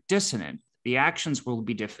moods are dissonant, the actions will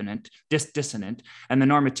be dissonant, and the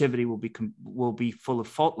normativity will be full of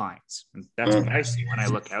fault lines. And that's what I see when I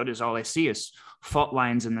look out. Is all I see is fault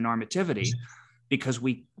lines in the normativity, because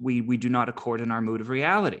we do not accord in our mood of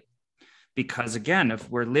reality. Because again, if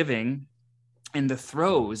we're living in the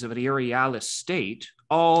throes of an irrealis state,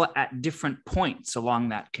 all at different points along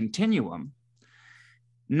that continuum,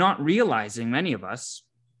 not realizing, many of us,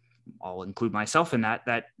 I'll include myself in that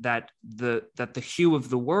the hue of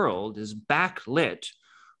the world is backlit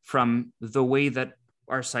from the way that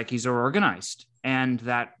our psyches are organized, and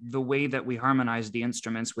that the way that we harmonize the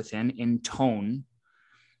instruments within intone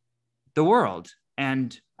the world.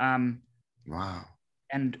 And Wow.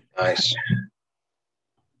 And Nice.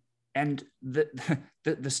 And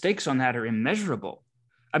the stakes on that are immeasurable.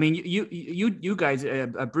 I mean, you guys,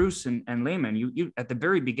 Bruce and Lehman, you at the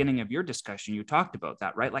very beginning of your discussion, you talked about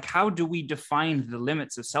that, right? Like, how do we define the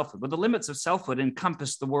limits of selfhood? Well, the limits of selfhood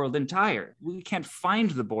encompass the world entire. We can't find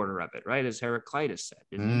the border of it, right? As Heraclitus said,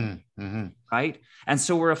 didn't he? Right? And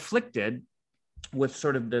so we're afflicted with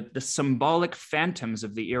sort of the symbolic phantoms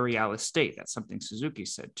of the irrealis state. That's something Suzuki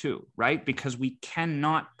said too, right? Because we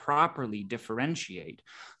cannot properly differentiate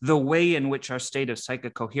the way in which our state of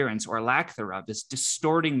psychic coherence, or lack thereof, is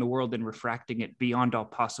distorting the world and refracting it beyond all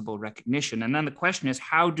possible recognition. And then the question is,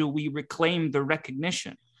 how do we reclaim the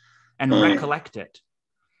recognition and recollect it?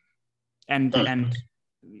 And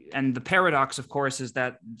the paradox, of course, is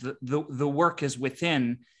that the work is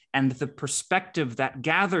within, and the perspective that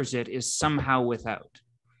gathers it is somehow without.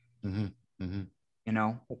 You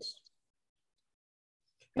know? That's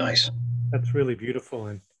nice. That's really beautiful.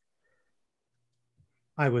 And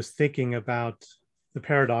I was thinking about the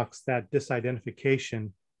paradox that disidentification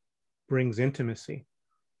brings intimacy.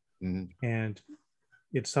 And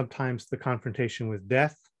it's sometimes the confrontation with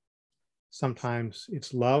death. Sometimes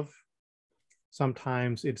it's love.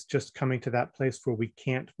 Sometimes it's just coming to that place where we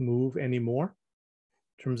can't move anymore.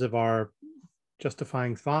 In terms of our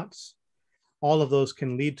justifying thoughts, all of those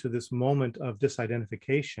can lead to this moment of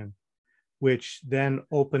disidentification, which then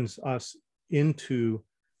opens us into,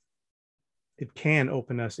 it can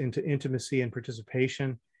open us into intimacy and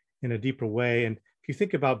participation in a deeper way. And if you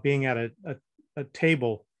think about being at a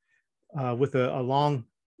table with a long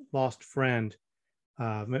lost friend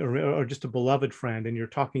or just a beloved friend, and you're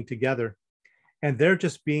talking together, and they're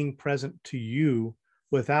just being present to you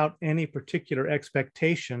without any particular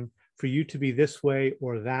expectation for you to be this way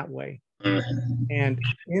or that way. And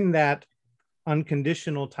in that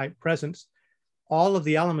unconditional type presence, all of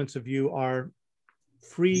the elements of you are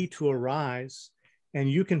free to arise,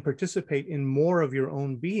 and you can participate in more of your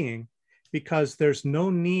own being, because there's no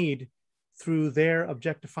need through their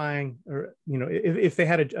objectifying, or, you know, if they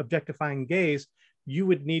had an objectifying gaze, you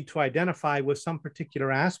would need to identify with some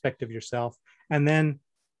particular aspect of yourself and then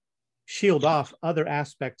shield off other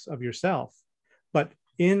aspects of yourself. But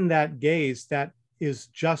in that gaze, that is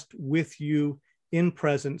just with you in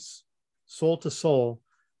presence, soul to soul,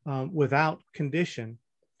 without condition,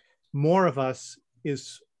 more of us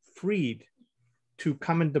is freed to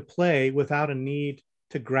come into play without a need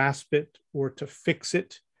to grasp it or to fix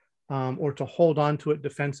it, or to hold on to it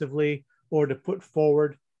defensively, or to put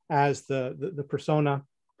forward as the persona.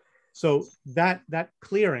 So that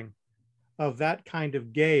clearing of that kind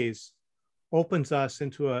of gaze opens us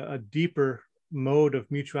into a deeper mode of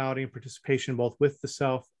mutuality and participation, both with the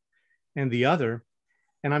self and the other.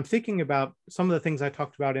 And I'm thinking about some of the things I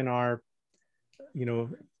talked about in our, you know,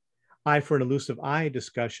 eye for an elusive eye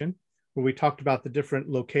discussion, where we talked about the different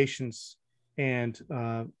locations. And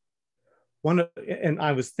and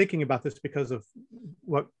I was thinking about this because of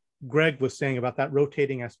what Greg was saying about that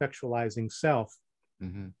rotating aspectualizing self.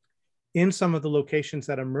 In some of the locations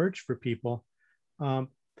that emerge for people,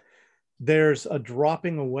 there's a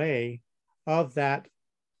dropping away of that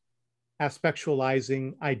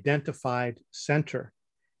aspectualizing identified center,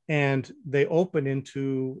 and they open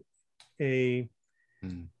into a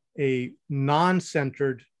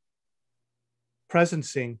non-centered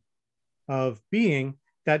presencing of being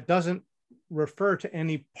that doesn't refer to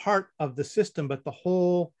any part of the system, but the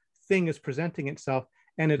whole thing is presenting itself,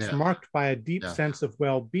 and it's marked by a deep sense of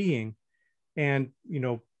well-being. And, you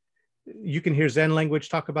know, you can hear Zen language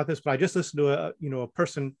talk about this, but I just listened to a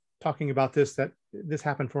person talking about this, that this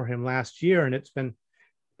happened for him last year, and it's been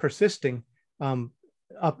persisting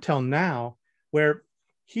up till now, where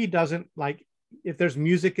he doesn't, like, if there's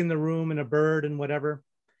music in the room and a bird and whatever,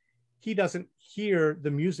 he doesn't hear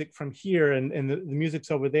the music from here and the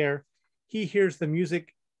music's over there. He hears the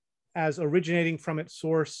music as originating from its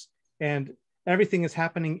source and everything is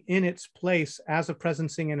happening in its place as a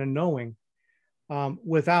presencing and a knowing,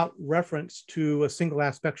 without reference to a single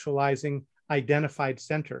aspectualizing identified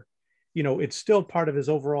center. It's still part of his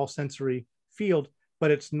overall sensory field,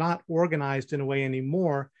 but it's not organized in a way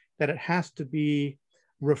anymore that it has to be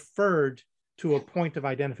referred to a point of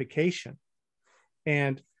identification.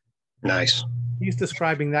 And nice. He's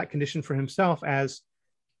describing that condition for himself as,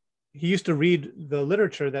 he used to read the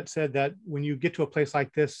literature that said that when you get to a place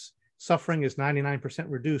like this, suffering is 99%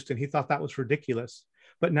 reduced, and he thought that was ridiculous.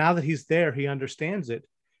 But now that he's there, he understands it,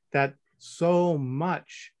 that so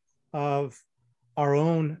much of our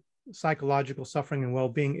own psychological suffering and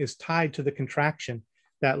well-being is tied to the contraction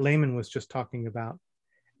that Lehman was just talking about.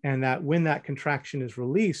 And that when that contraction is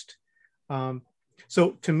released,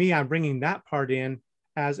 so to me, I'm bringing that part in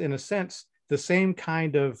as, in a sense, the same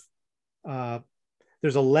kind of,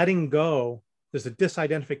 there's a letting go, there's a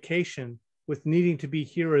disidentification with needing to be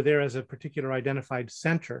here or there as a particular identified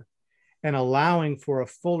center, and allowing for a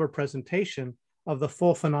fuller presentation of the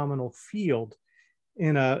full phenomenal field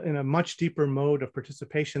in a much deeper mode of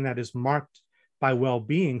participation that is marked by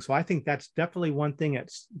well-being. So I think that's definitely one thing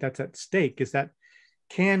that's at stake, is that,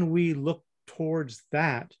 can we look towards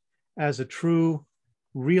that as a true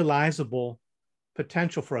realizable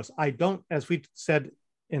potential for us? I don't, as we said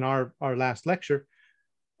in our last lecture,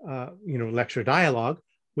 lecture dialogue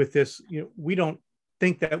with this, we don't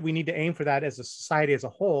think that we need to aim for that as a society as a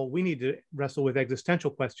whole. We need to wrestle with existential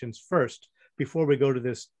questions first before we go to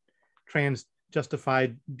this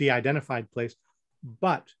trans-justified, de-identified place.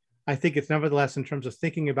 But I think it's nevertheless, in terms of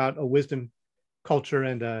thinking about a wisdom culture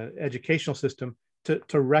and an educational system,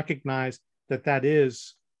 to recognize that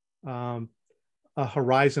is a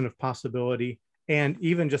horizon of possibility. And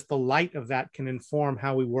even just the light of that can inform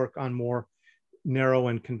how we work on more narrow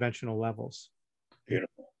and conventional levels.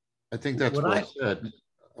 Beautiful. I think that's well said.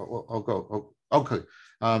 I'll go. Okay.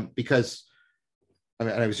 Because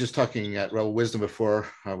I was just talking at Rebel Wisdom before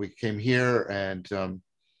we came here, and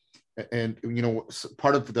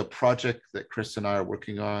part of the project that Chris and I are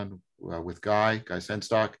working on with Guy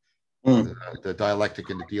Senstock, the dialectic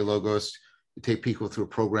and the dialogos. You take people through a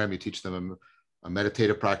program, you teach them a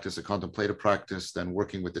meditative practice, a contemplative practice, then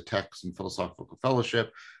working with the text and philosophical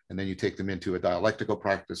fellowship, and then you take them into a dialectical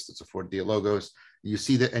practice that's afforded dialogos. You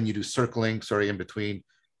see that, and you do circling, in between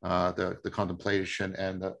the contemplation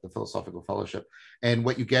and the philosophical fellowship. And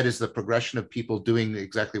what you get is the progression of people doing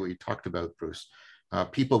exactly what you talked about, Bruce.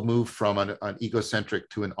 People move from an egocentric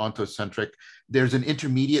to an ontocentric. There's an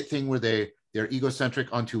intermediate thing where they're egocentric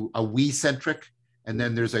onto a we-centric. And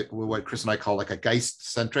then there's what Chris and I call like a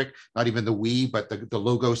Geist-centric, not even the we, but the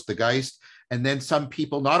logos, the Geist. And then some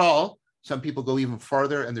people, not all, some people go even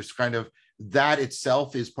farther, and there's kind of that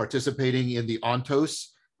itself is participating in the ontos,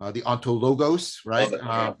 the ontologos, right?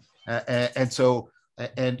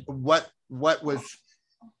 And what was,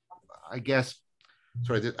 I guess,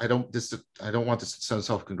 sorry, I don't want this to sound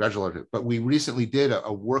self-congratulatory, but we recently did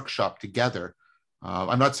a workshop together.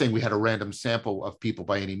 I'm not saying we had a random sample of people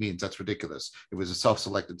by any means. That's ridiculous. It was a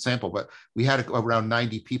self-selected sample, but we had around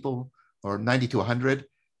 90 people, or 90 to 100,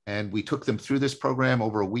 and we took them through this program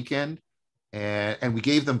over a weekend, and we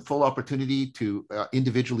gave them full opportunity to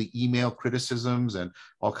individually email criticisms and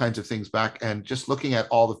all kinds of things back. And just looking at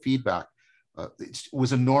all the feedback, it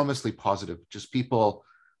was enormously positive. Just people,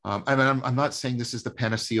 I'm not saying this is the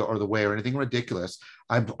panacea or the way or anything ridiculous.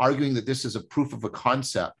 I'm arguing that this is a proof of a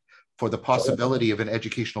concept for the possibility of an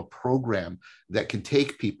educational program that can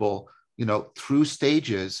take people, through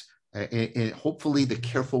stages in hopefully the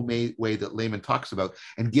careful way that Lehman talks about,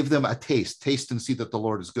 and give them a taste and see that the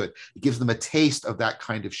Lord is good. It gives them a taste of that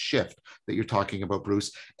kind of shift that you're talking about,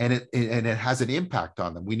 Bruce, and it has an impact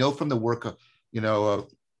on them. We know from the work of,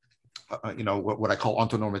 what I call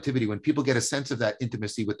ontonormativity, when people get a sense of that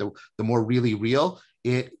intimacy with the more really real,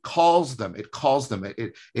 it haunts them, it haunts them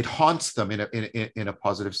in a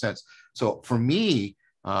positive sense. So for me,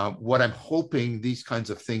 what I'm hoping these kinds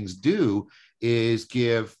of things do is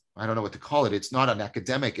give, I don't know what to call it, it's not an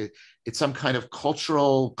academic, it's some kind of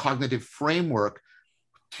cultural cognitive framework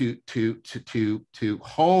to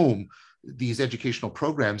home these educational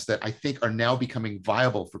programs that I think are now becoming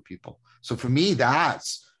viable for people. So for me,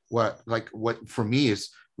 that's what for me is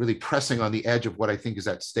really pressing on the edge of what I think is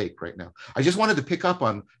at stake right now. I just wanted to pick up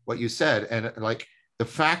on what you said, and like the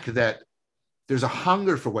fact that there's a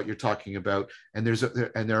hunger for what you're talking about, and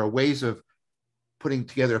there are ways of putting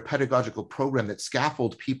together a pedagogical program that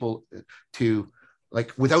scaffold people to,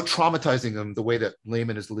 like, without traumatizing them the way that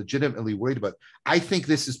Lehman is legitimately worried about. I think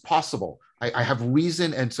this is possible. I have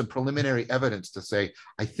reason and some preliminary evidence to say,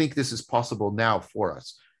 I think this is possible now for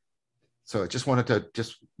us. So I just wanted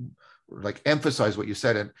to like emphasize what you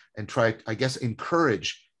said and try, I guess,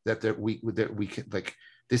 encourage that we can, like,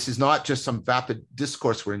 this is not just some vapid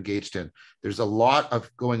discourse we're engaged in. There's a lot of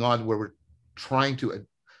going on where we're trying to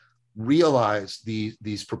realize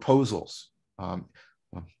these proposals.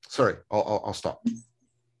 Sorry, I'll stop.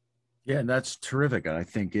 Yeah, and that's terrific. I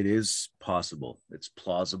think it is possible. It's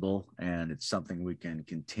plausible, and it's something we can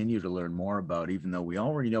continue to learn more about, even though we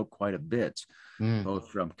already know quite a bit, both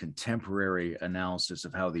from contemporary analysis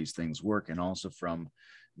of how these things work and also from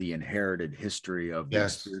the inherited history of the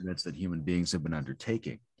experiments that human beings have been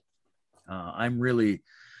undertaking. I'm really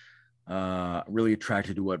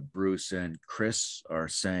attracted to what Bruce and Chris are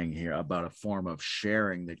saying here about a form of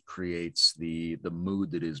sharing that creates the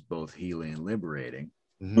mood that is both healing and liberating.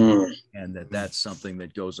 And that's something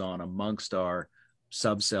that goes on amongst our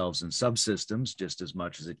subselves and subsystems just as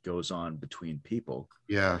much as it goes on between people.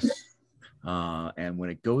 Yes. And when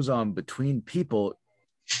it goes on between people,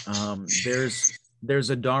 there's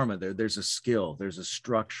a dharma there's a skill, there's a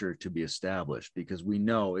structure to be established, because we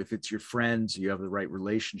know if it's your friends, you have the right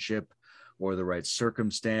relationship or the right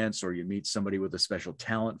circumstance, or you meet somebody with a special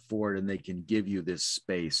talent for it, and they can give you this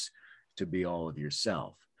space to be all of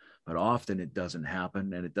yourself. But often it doesn't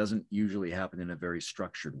happen, and it doesn't usually happen in a very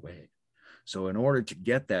structured way. So in order to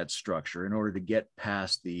get that structure, in order to get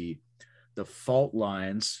past the fault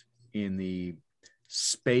lines in the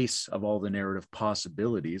space of all the narrative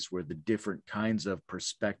possibilities, where the different kinds of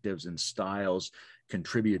perspectives and styles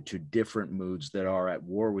contribute to different moods that are at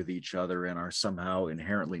war with each other and are somehow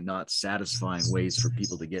inherently not satisfying ways for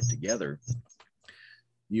people to get together,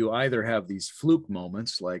 you either have these fluke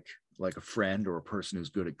moments like a friend or a person who's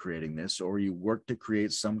good at creating this, or you work to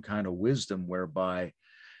create some kind of wisdom whereby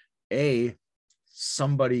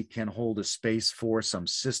somebody can hold a space for, some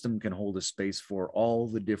system can hold a space for all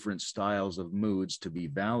the different styles of moods to be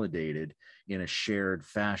validated in a shared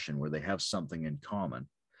fashion where they have something in common.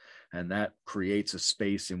 And that creates a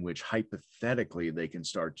space in which hypothetically they can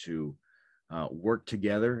start to work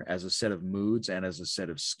together as a set of moods and as a set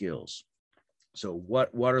of skills. So what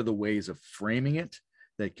are the ways of framing it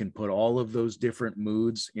that can put all of those different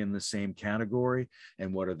moods in the same category?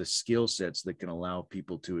 And what are the skill sets that can allow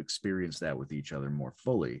people to experience that with each other more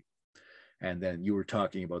fully? And then you were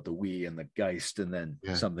talking about the we and the Geist, and then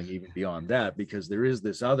something even beyond that, because there is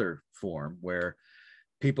this other form where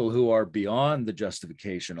people who are beyond the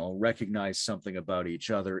justificational recognize something about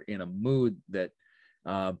each other in a mood that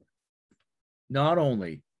not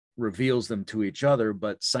only reveals them to each other,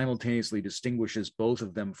 but simultaneously distinguishes both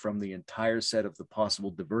of them from the entire set of the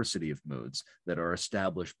possible diversity of moods that are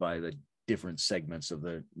established by the different segments of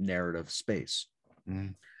the narrative space.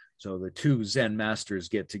 So the two Zen masters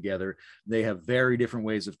get together. They have very different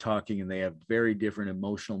ways of talking, and they have very different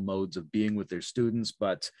emotional modes of being with their students,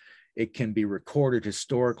 but it can be recorded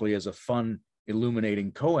historically as a fun,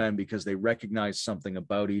 illuminating koan because they recognize something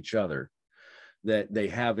about each other that they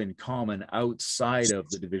have in common outside of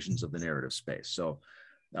the divisions of the narrative space. So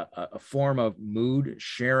a form of mood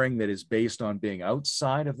sharing that is based on being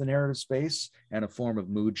outside of the narrative space, and a form of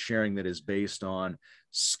mood sharing that is based on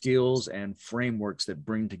skills and frameworks that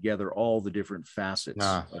bring together all the different facets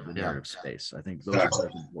of the narrative space. I think those are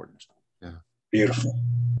both important. Yeah. Beautiful.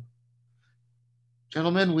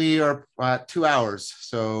 Gentlemen, we are at 2 hours,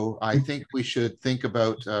 so I think we should think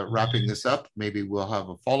about wrapping this up. Maybe we'll have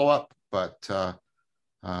a follow-up, but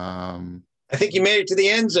I think you made it to the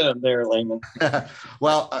end zone there, Layman.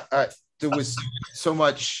 well, there was so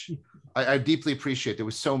much. I deeply appreciate. There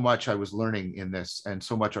was so much I was learning in this, and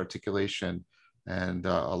so much articulation, and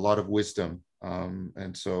a lot of wisdom.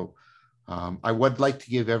 And so, I would like to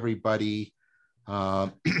give everybody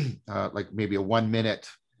like maybe a 1 minute.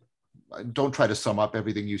 Don't try to sum up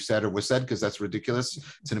everything you said or was said, because that's ridiculous.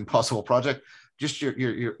 It's an impossible project. Just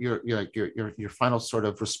your final sort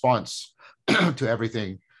of response to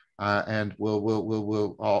everything, and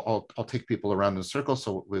I'll take people around in a circle.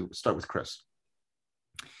 So we'll start with Chris.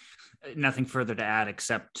 Nothing further to add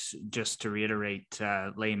except just to reiterate,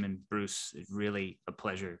 Layman, Bruce, really a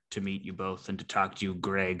pleasure to meet you both and to talk to you.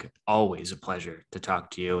 Greg, always a pleasure to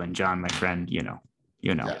talk to you. And John, my friend, you know.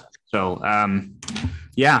 Yeah. So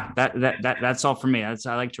that's all for me. I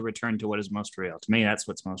like to return to what is most real. To me, that's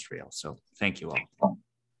what's most real. So thank you all.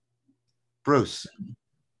 Bruce.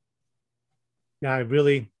 Yeah, I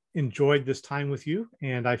really enjoyed this time with you,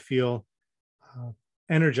 and I feel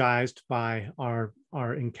energized by our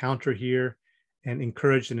encounter here, and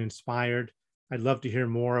encouraged and inspired. I'd love to hear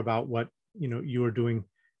more about what you are doing,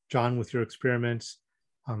 John, with your experiments.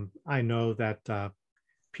 I know that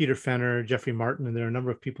Peter Fenner, Jeffery Martin, and there are a number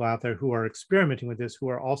of people out there who are experimenting with this, who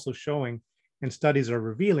are also showing, and studies are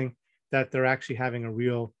revealing, that they're actually having a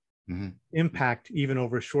real impact even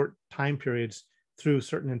over short time periods through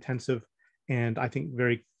certain intensive and I think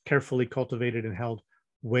very carefully cultivated and held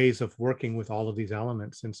ways of working with all of these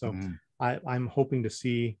elements. And so I'm hoping to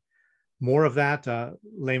see more of that.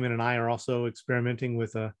 Layman and I are also experimenting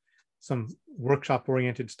with some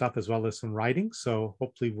workshop-oriented stuff as well as some writing. So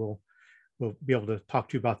hopefully we'll be able to talk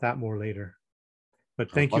to you about that more later.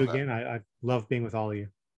 But thank you again. I love being with all of you.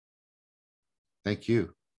 Thank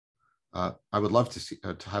you. I would love to see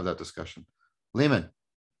to have that discussion. Lehman.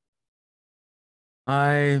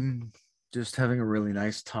 I'm just having a really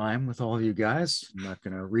nice time with all of you guys. I'm not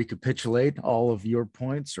going to recapitulate all of your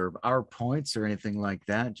points or our points or anything like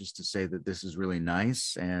that, just to say that this is really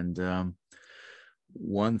nice. And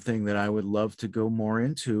one thing that I would love to go more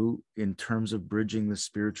into in terms of bridging the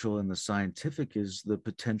spiritual and the scientific is the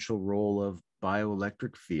potential role of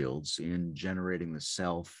bioelectric fields in generating the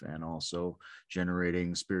self and also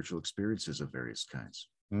generating spiritual experiences of various kinds.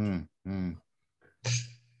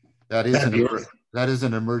 That is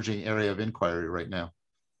an emerging area of inquiry right now.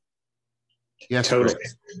 Yes, totally.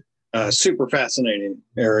 Super fascinating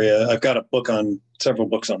area. I've got several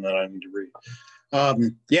books on that I need to read.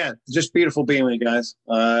 Yeah, just beautiful being with you guys.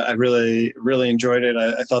 I really, really enjoyed it.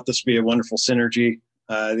 I thought this would be a wonderful synergy.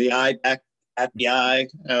 The eye back at the eye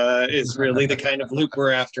is really the kind of loop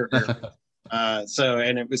we're after here.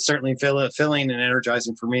 And it was certainly filling and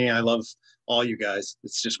energizing for me. I love all you guys.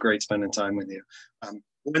 It's just great spending time with you.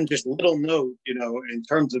 One just little note, in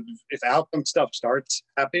terms of if outcome stuff starts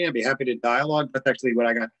happening, I'd be happy to dialogue. That's actually what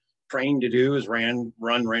I got trained to do is run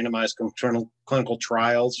randomized clinical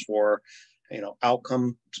trials for,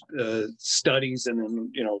 outcome studies and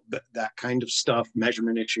then, that kind of stuff,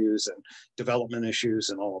 measurement issues and development issues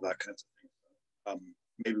and all of that kinds of things.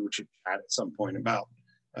 Maybe we should chat at some point about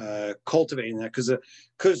cultivating that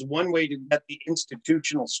because one way to get the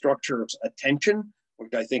institutional structure of attention,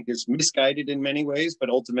 which I think is misguided in many ways, but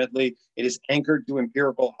ultimately it is anchored to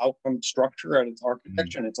empirical outcome structure at its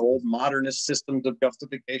architecture and its old modernist systems of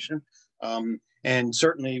justification. And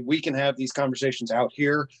certainly we can have these conversations out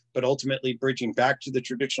here, but ultimately bridging back to the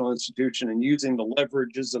traditional institution and using the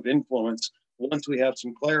leverages of influence once we have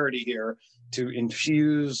some clarity here to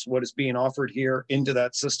infuse what is being offered here into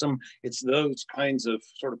that system. It's those kinds of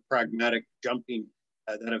sort of pragmatic jumping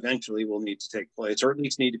that eventually will need to take place, or at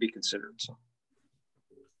least need to be considered. So.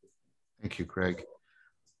 Thank you, Craig.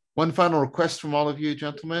 One final request from all of you,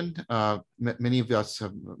 gentlemen. Many of us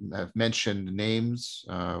have mentioned names,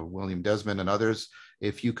 William Desmond and others.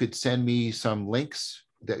 If you could send me some links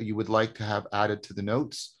that you would like to have added to the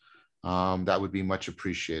notes, that would be much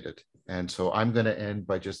appreciated. And so I'm going to end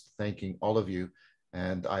by just thanking all of you.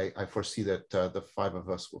 And I foresee that the five of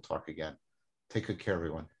us will talk again. Take good care,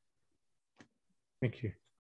 everyone. Thank you.